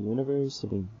life in the universe.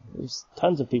 I mean, there's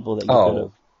tons of people that you could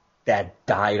have.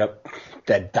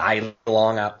 That died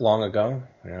long ago.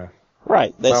 Yeah.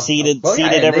 Right. That Well, seeded and they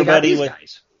got everybody these with.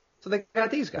 guys. So they got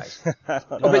these guys. I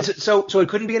don't know. But so it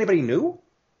couldn't be anybody new?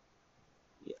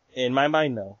 In my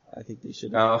mind, no. I think they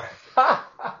should. No.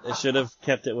 They should have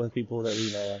kept it with people that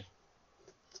we know of.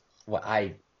 Well,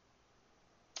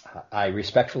 I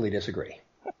respectfully disagree.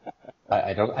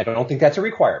 I don't think that's a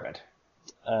requirement.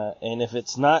 And if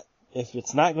it's not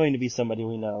going to be somebody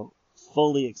we know,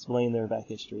 fully explain their back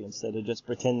history instead of just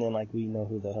pretending like we know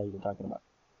who the hell you're talking about.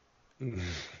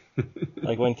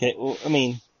 Like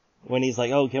when he's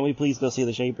like, "Oh, can we please go see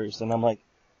the Shapers?" And I'm like,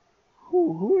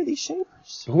 "Who are these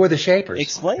Shapers? Who are the Shapers?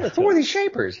 Explain it to Who are us. these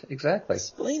Shapers? Exactly.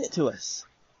 Explain it to us."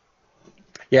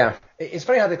 Yeah. It's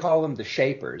funny how they call them the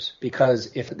Shapers,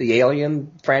 because if the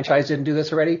Alien franchise didn't do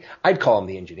this already, I'd call them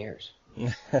the Engineers.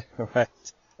 Right.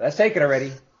 That's taken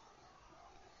already.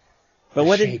 But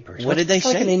what Shapers. did they It's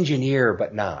like shape? an engineer,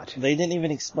 but not. They didn't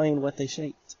even explain what they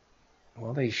shaped.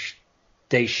 Well, they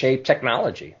shape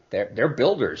technology. They're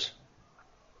builders.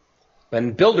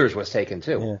 And Builders was taken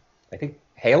too. Yeah. I think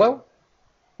Halo?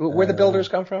 Where the Builders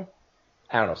come from?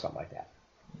 I don't know, something like that.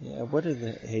 Yeah. What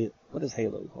is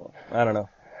Halo called? I don't know.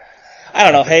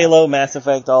 Halo, Mass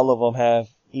Effect, all of them have.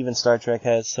 Even Star Trek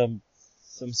has some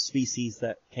species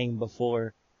that came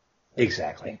before.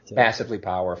 Exactly. Yeah. Massively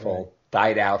powerful,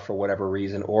 died out for whatever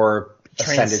reason, or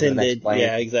ascended to the next plane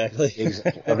Yeah, exactly.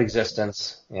 of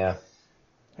existence. Yeah.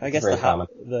 I guess Very common.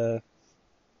 the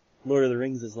Lord of the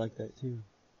Rings is like that too.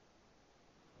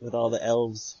 With all the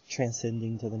elves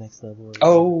transcending to the next level.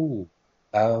 Oh,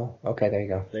 okay, there you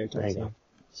go. There There you go.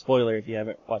 Spoiler if you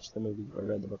haven't watched the movie or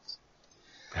read the books.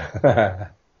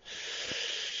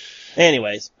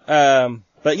 Anyways,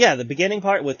 but yeah, the beginning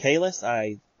part with Kahless,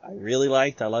 I really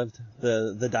liked. I loved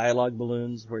the dialogue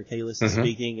balloons where Kahless is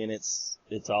speaking, and it's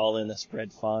all in a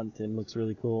spread font and looks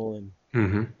really cool. And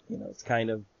Mm-hmm. it's kind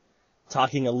of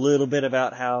talking a little bit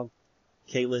about how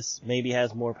Kahless maybe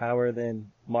has more power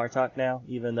than Martok now,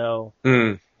 even though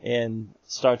in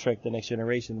Star Trek The Next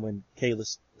Generation, when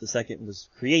Kahless II was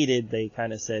created, they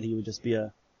kind of said he would just be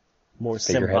a more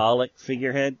symbolic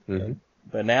figurehead. Mm-hmm.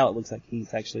 But now it looks like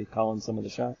he's actually calling some of the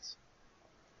shots.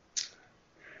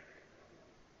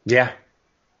 Yeah.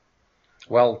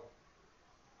 Well,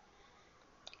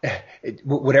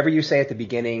 whatever you say at the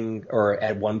beginning or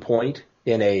at one point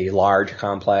in a large,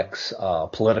 complex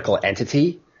political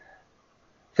entity,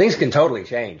 things can totally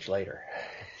change later.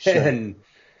 Sure. And,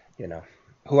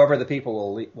 whoever the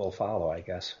people will follow, I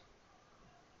guess.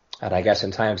 And I guess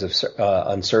in times of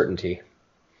uncertainty,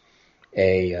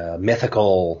 a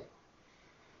mythical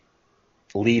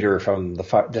leader from the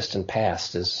far distant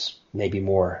past is maybe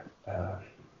more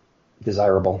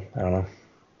desirable. I don't know.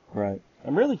 Right.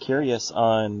 I'm really curious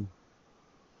on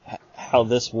how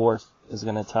this Worf is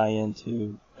going to tie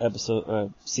into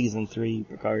season 3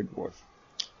 Picard Worf.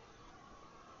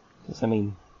 Because,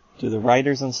 do the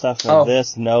writers and stuff of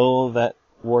this know that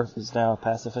Worf is now a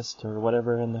pacifist or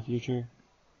whatever in the future?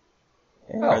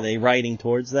 And are they writing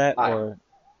towards that, or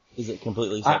is it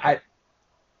completely separate?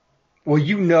 Well,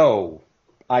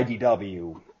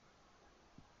 IDW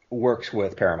works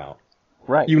with Paramount.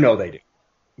 Right. They do.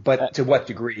 But to what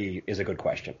degree is a good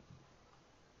question.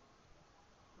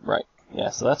 Right.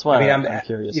 Yeah, so that's why I'm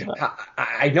curious about.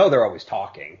 I know they're always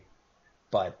talking,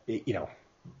 but,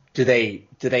 do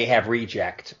they have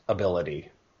reject ability,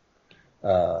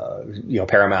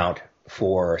 Paramount,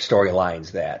 for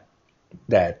storylines that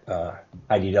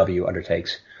IDW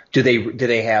undertakes? Do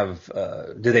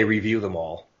they review them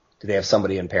all? Do they have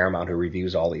somebody in Paramount who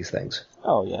reviews all these things?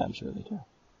 Oh, yeah, I'm sure they do.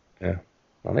 Yeah.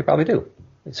 Well, they probably do.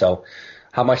 So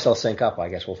how much they'll sync up, I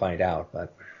guess we'll find out.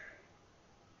 But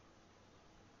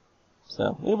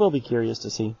so it will be curious to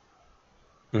see.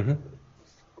 Mm-hmm.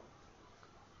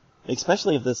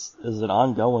 Especially if this is an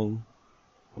ongoing.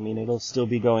 It'll still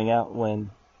be going out when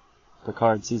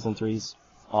Picard season 3's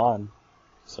on.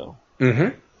 So.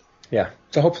 Mm-hmm. Yeah.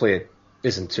 So hopefully it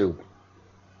isn't too.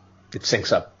 It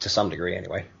syncs up to some degree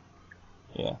anyway.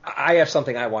 Yeah. I have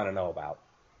something I want to know about.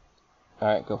 All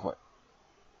right, go for it.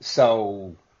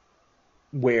 So,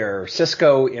 where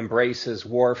Sisko embraces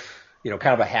Worf, kind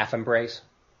of a half embrace.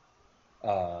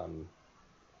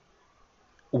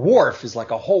 Worf is like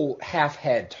a whole half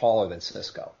head taller than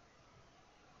Sisko.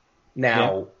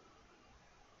 Now,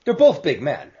 they're both big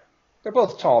men. They're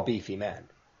both tall, beefy men.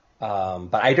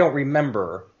 But I don't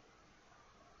remember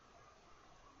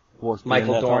Worf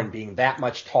Michael Dorn being that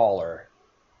much taller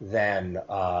than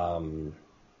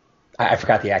I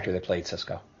forgot the actor that played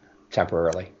Sisko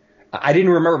temporarily. I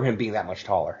didn't remember him being that much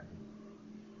taller.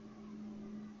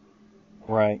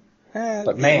 Right.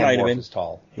 But man, Worf is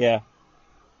tall. Yeah.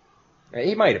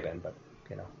 He might have been, but,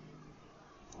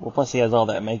 Well, plus he has all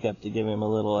that makeup to give him a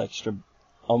little extra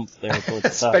oomph there towards the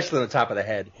top. Especially on the top of the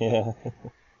head. Yeah.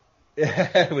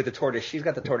 With the tortoise. She's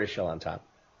got the tortoise shell on top.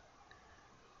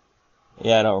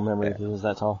 Yeah, I don't remember if he was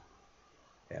that tall.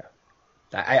 Yeah.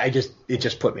 It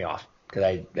just put me off because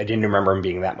I didn't remember him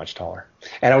being that much taller.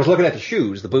 And I was looking at the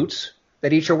shoes, the boots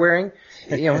that each are wearing.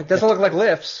 It doesn't look like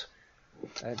lifts.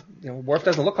 Worf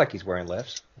doesn't look like he's wearing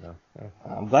lifts. No,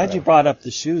 I'm glad you brought up the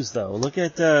shoes, though. Look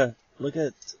at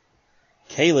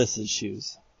Kahless's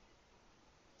shoes.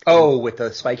 Oh, with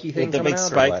the spiky thing. With the big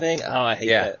spike thing. Oh, I hate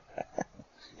that.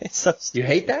 It's so stupid. You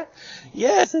hate that?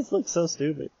 Yes, it looks so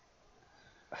stupid.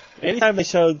 Anytime they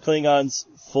showed Klingons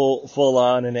full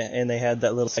on and they had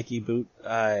that little spiky boot,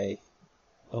 I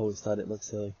always thought it looked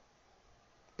silly.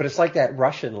 But it's like that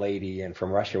Russian lady in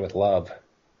From Russia with Love.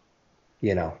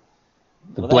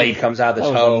 The blade comes out of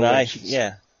the toe. Nice.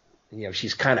 Yeah.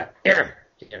 She's kind of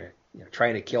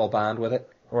trying to kill Bond with it.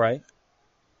 Right.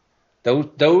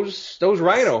 Those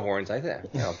rhino horns, I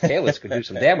think. Kahless could do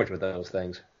some damage with those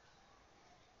things.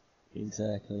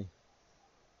 Exactly.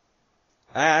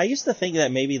 I used to think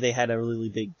that maybe they had a really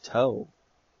big toe.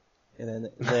 And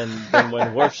then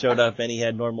when Worf showed up and he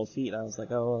had normal feet, I was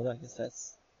like, oh, well, I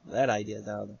guess that idea's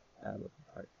out of the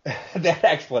park. That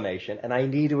explanation, and I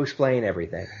need to explain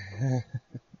everything.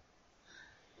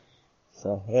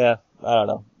 So, yeah, I don't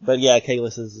know. But yeah,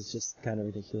 Kahless is just kind of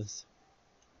ridiculous.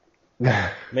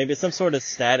 Maybe it's some sort of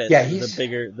status. Yeah,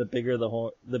 the bigger the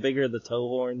horn, the bigger the toe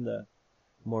horn, the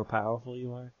more powerful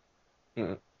you are.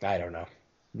 I don't know.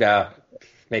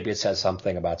 Maybe it says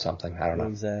something about something. I don't know.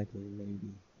 Exactly,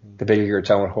 maybe. The bigger your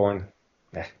toe horn.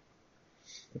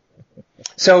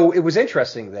 So it was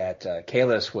interesting that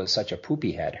Kahless was such a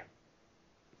poopy head.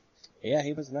 Yeah,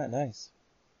 he was not nice.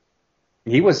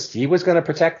 He was going to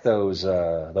protect those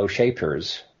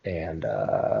shapers and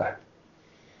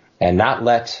not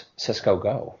let Sisko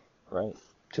go. Right.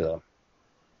 To them.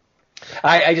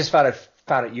 I just found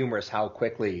it humorous how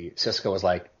quickly Cisco was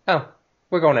like, "Oh,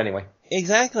 we're going anyway."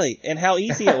 Exactly, and how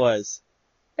easy it was.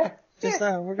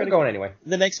 We're going anyway.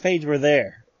 The next page, we're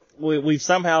there. We've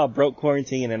somehow broke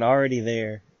quarantine and already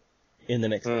there in the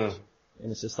next page.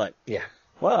 And it's just like, yeah.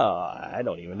 Well, I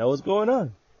don't even know what's going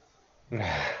on.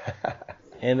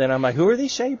 And then I'm like, who are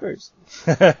these shapers?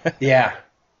 Yeah.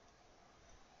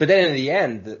 But then in the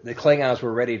end, the Klingons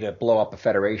were ready to blow up a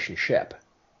Federation ship.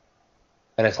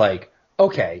 And it's like,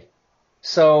 okay,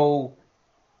 so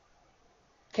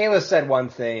Kayla said one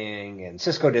thing and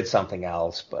Cisco did something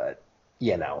else, but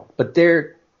they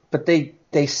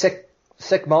sick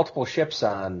multiple ships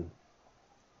on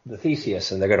the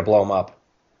Theseus and they're going to blow them up.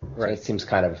 Right. So it seems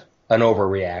kind of an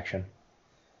overreaction.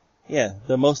 Yeah,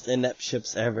 the most inept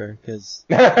ships ever, because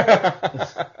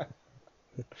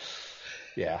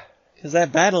yeah, because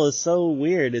that battle is so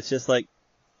weird. It's just like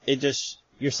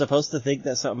you're supposed to think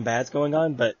that something bad's going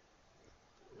on, but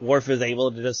Worf is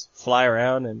able to just fly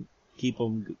around and keep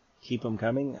them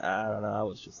coming. I don't know. I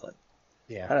was just like,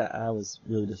 yeah, I was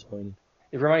really disappointed.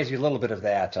 It reminds me a little bit of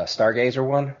that Stargazer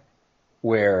one,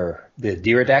 where the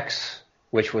Diridex,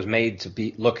 which was made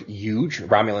to look huge,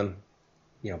 Romulan,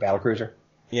 battlecruiser.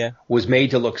 Yeah. Was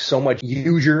made to look so much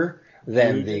huger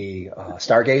than the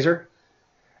Stargazer.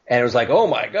 And it was like, oh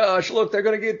my gosh, look, they're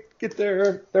going to get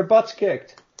their butts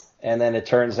kicked. And then it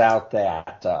turns out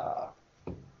that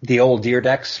the old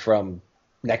Diridex from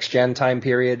Next Gen time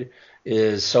period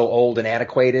is so old and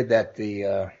antiquated that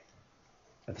the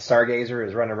Stargazer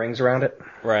is running rings around it.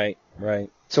 Right, right.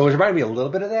 So it reminded me a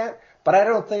little bit of that. But I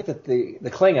don't think that the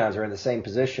Klingons are in the same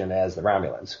position as the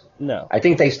Romulans. No. I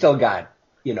think they still got,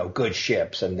 good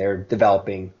ships and they're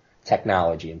developing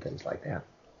technology and things like that.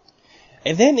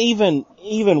 And then even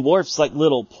Worf's like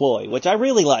little ploy, which I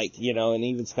really liked, and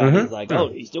even Scotty's like, oh,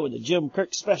 he's doing the Jim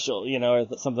Kirk special, or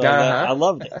something like that. I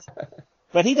loved it.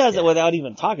 But he does it without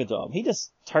even talking to him. He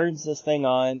just turns this thing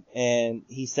on and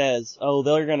he says, oh,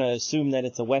 they're going to assume that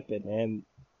it's a weapon.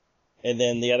 And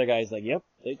then the other guy's like, yep,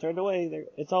 they turned away.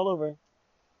 It's all over.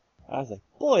 I was like,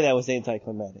 boy, that was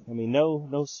anticlimactic. I mean,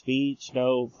 no speech,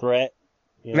 no threat.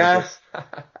 Just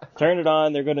turn it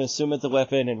on. They're going to assume it's a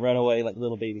weapon and run away like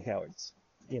little baby cowards.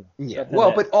 Yeah.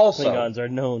 Well, but also Klingons are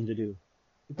known to do.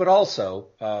 But also,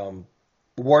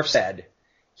 Worf said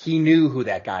he knew who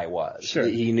that guy was. Sure.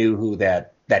 He knew who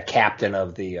that captain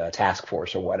of the task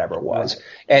force or whatever it was, right.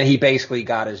 And he basically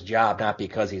got his job not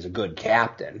because he's a good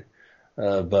captain,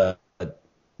 but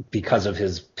because of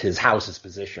his house's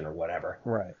position or whatever.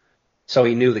 Right. So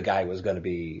he knew the guy was going to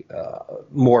be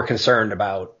more concerned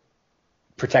about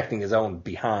protecting his own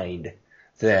behind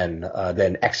than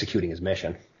executing his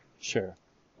mission. Sure.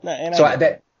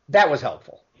 That was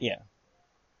helpful. Yeah.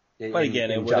 But again,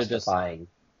 it would have justifying.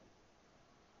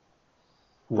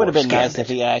 Would have been nice if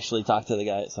he actually talked to the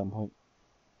guy at some point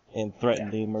and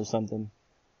threatened him or something.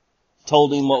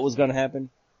 Told him what was going to happen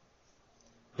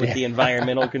with the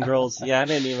environmental controls. Yeah, I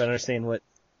didn't even understand what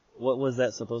was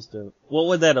that supposed to. What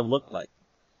would that have looked like?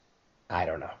 I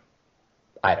don't know.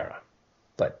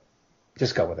 But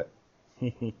just go with it.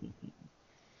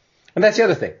 And that's the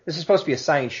other thing. This is supposed to be a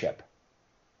science ship.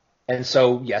 And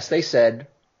so, yes, they said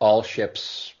all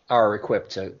ships are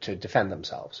equipped to defend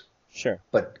themselves. Sure.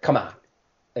 But come on.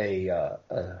 A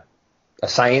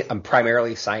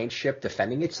primarily science ship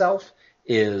defending itself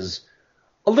is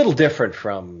a little different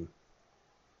from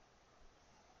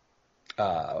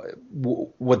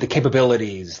what the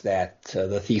capabilities that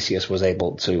the Theseus was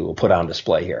able to put on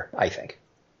display here, I think.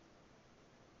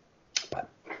 But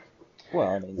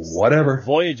whatever.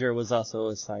 Voyager was also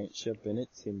a science ship, and it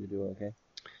seemed to do okay.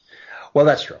 Well,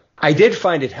 that's true. I did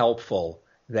find it helpful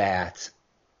that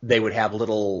they would have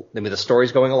the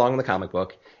stories going along in the comic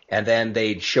book, and then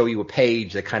they'd show you a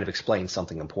page that kind of explains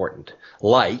something important,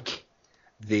 like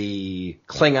the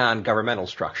Klingon governmental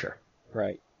structure.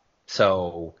 Right.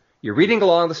 So you're reading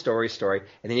along the story,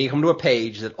 and then you come to a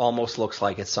page that almost looks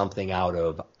like it's something out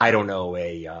of, I don't know,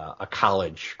 a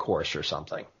college course or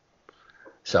something.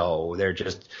 So they're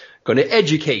just going to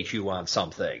educate you on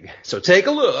something. So take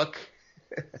a look.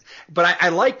 But I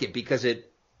liked it because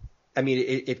it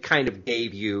kind of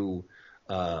gave you,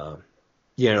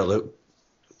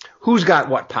 who's got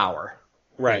what power.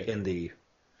 Right.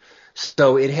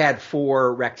 So it had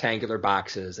 4 rectangular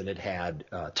boxes and it had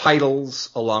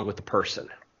titles along with the person.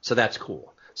 So that's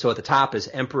cool. So at the top is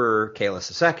Emperor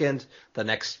Kahless II. The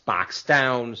next box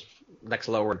down, next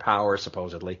lower in power,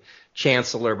 supposedly,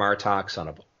 Chancellor Martok, son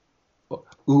of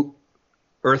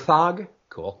Urthog.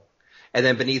 Cool. And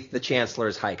then beneath the Chancellor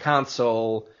is High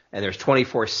Consul, and there's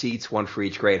 24 seats, one for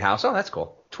each great house. Oh, that's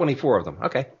cool. 24 of them.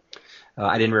 Okay.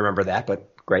 I didn't remember that, but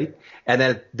great.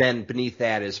 And then beneath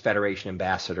that is Federation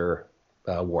Ambassador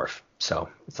Worf. So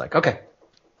it's like, okay,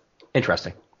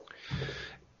 interesting.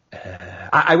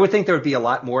 I would think there would be a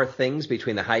lot more things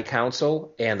between the High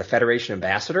Council and the Federation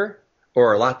Ambassador,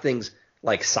 or a lot of things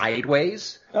like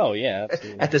sideways. Oh yeah,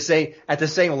 absolutely. At the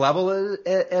same level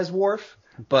as Worf.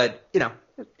 But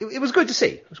it was good to see.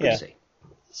 It was good to see.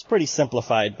 It's pretty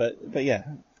simplified, but yeah,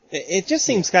 it just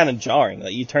seems kind of jarring.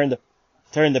 Like you turn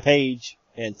the page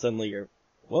and suddenly you're,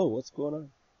 whoa, what's going on?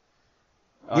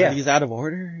 Are these out of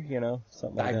order?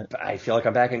 Something like that. I feel like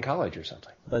I'm back in college or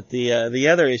something. But the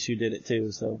other issue did it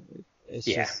too, so it's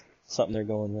just something they're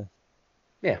going with.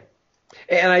 Yeah.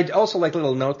 And I'd also like a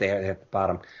little note there at the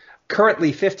bottom.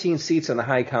 Currently, 15 seats in the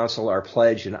High Council are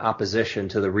pledged in opposition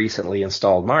to the recently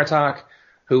installed Martok,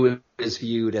 who is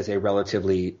viewed as a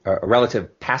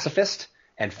relative pacifist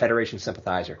and Federation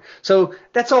sympathizer. So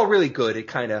that's all really good. It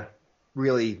kind of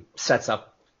really sets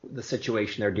up the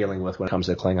situation they're dealing with when it comes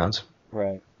to the Klingons.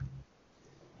 Right.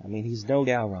 I mean, he's no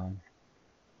Gowron.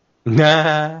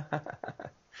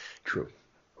 True.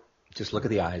 Just look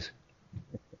at the eyes.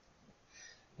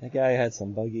 That guy had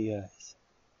some buggy eyes.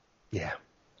 Yeah.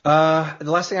 The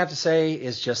last thing I have to say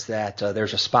is just that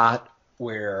there's a spot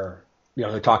where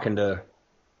they're talking to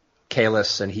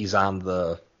Kahless and he's on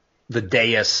the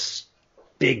dais,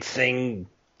 big thing,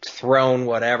 throne,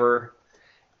 whatever.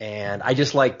 And I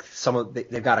just like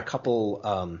they've got a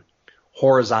couple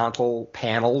horizontal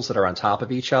panels that are on top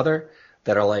of each other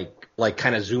that are like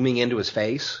kind of zooming into his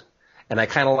face. And I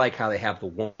kind of like how they have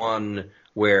the one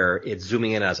where it's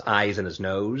zooming in on his eyes and his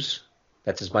nose.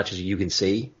 That's as much as you can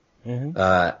see. Mm-hmm.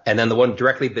 And then the one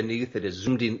directly beneath it is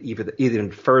zoomed in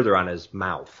even further on his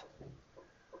mouth.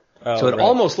 Oh, so it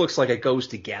almost looks like it goes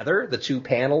together. The two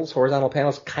panels, horizontal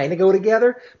panels, kind of go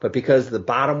together. But because the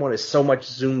bottom one is so much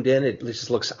zoomed in, it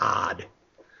just looks odd.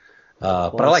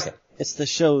 But I like it. It's to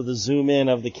show the zoom in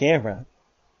of the camera.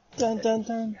 Dun, dun,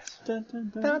 dun, dun,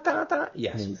 dun, dun. Dun, dun, dun.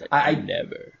 Yes. Like, I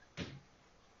never.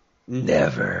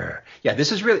 Yeah,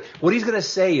 this is really, what he's going to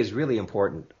say is really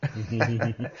important.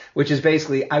 Which is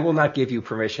basically, I will not give you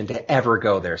permission to ever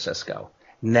go there, Sisko.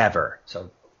 Never. So,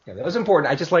 yeah, that was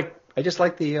important. I just like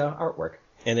the artwork.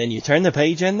 And then you turn the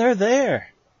page and they're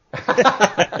there.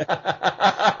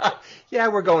 Yeah,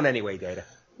 we're going anyway, Data.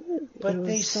 But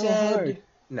they so said, hard.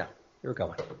 No, you're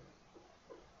going.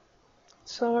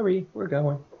 Sorry, we're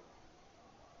going.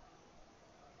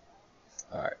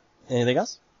 All right. Anything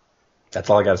else? That's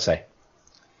all I got to say.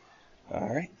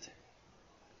 All right.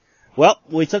 Well,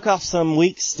 we took off some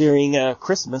weeks during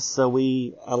Christmas, so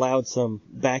we allowed some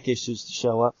back issues to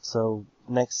show up. So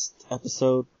next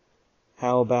episode,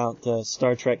 how about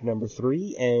Star Trek number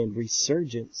 3 and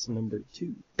Resurgence number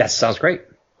 2? That sounds great.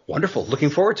 Wonderful. Looking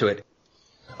forward to it.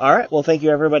 All right. Well, thank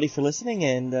you everybody for listening,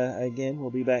 and again,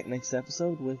 we'll be back next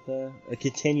episode with a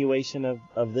continuation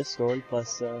of this story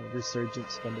plus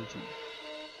Resurgence number 2.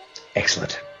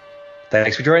 Excellent.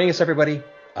 Thanks for joining us, everybody,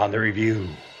 on the review.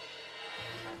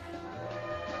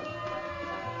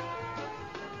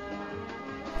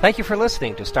 Thank you for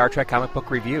listening to Star Trek Comic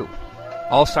Book Review.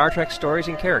 All Star Trek stories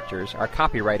and characters are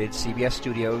copyrighted CBS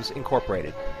Studios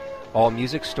Incorporated. All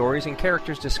music, stories, and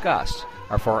characters discussed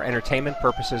are for entertainment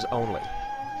purposes only.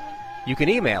 You can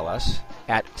email us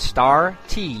at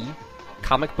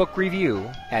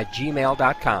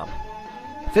startcomicbookreview@gmail.com.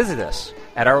 Visit us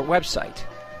at our website,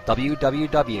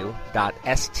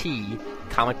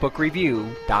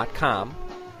 www.stcomicbookreview.com.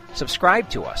 Subscribe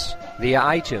to us via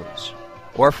iTunes,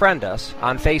 or friend us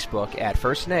on Facebook at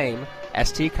first name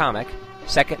ST Comic,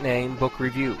 second name Book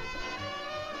Review.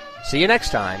 See you next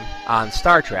time on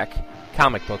Star Trek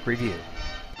Comic Book Review.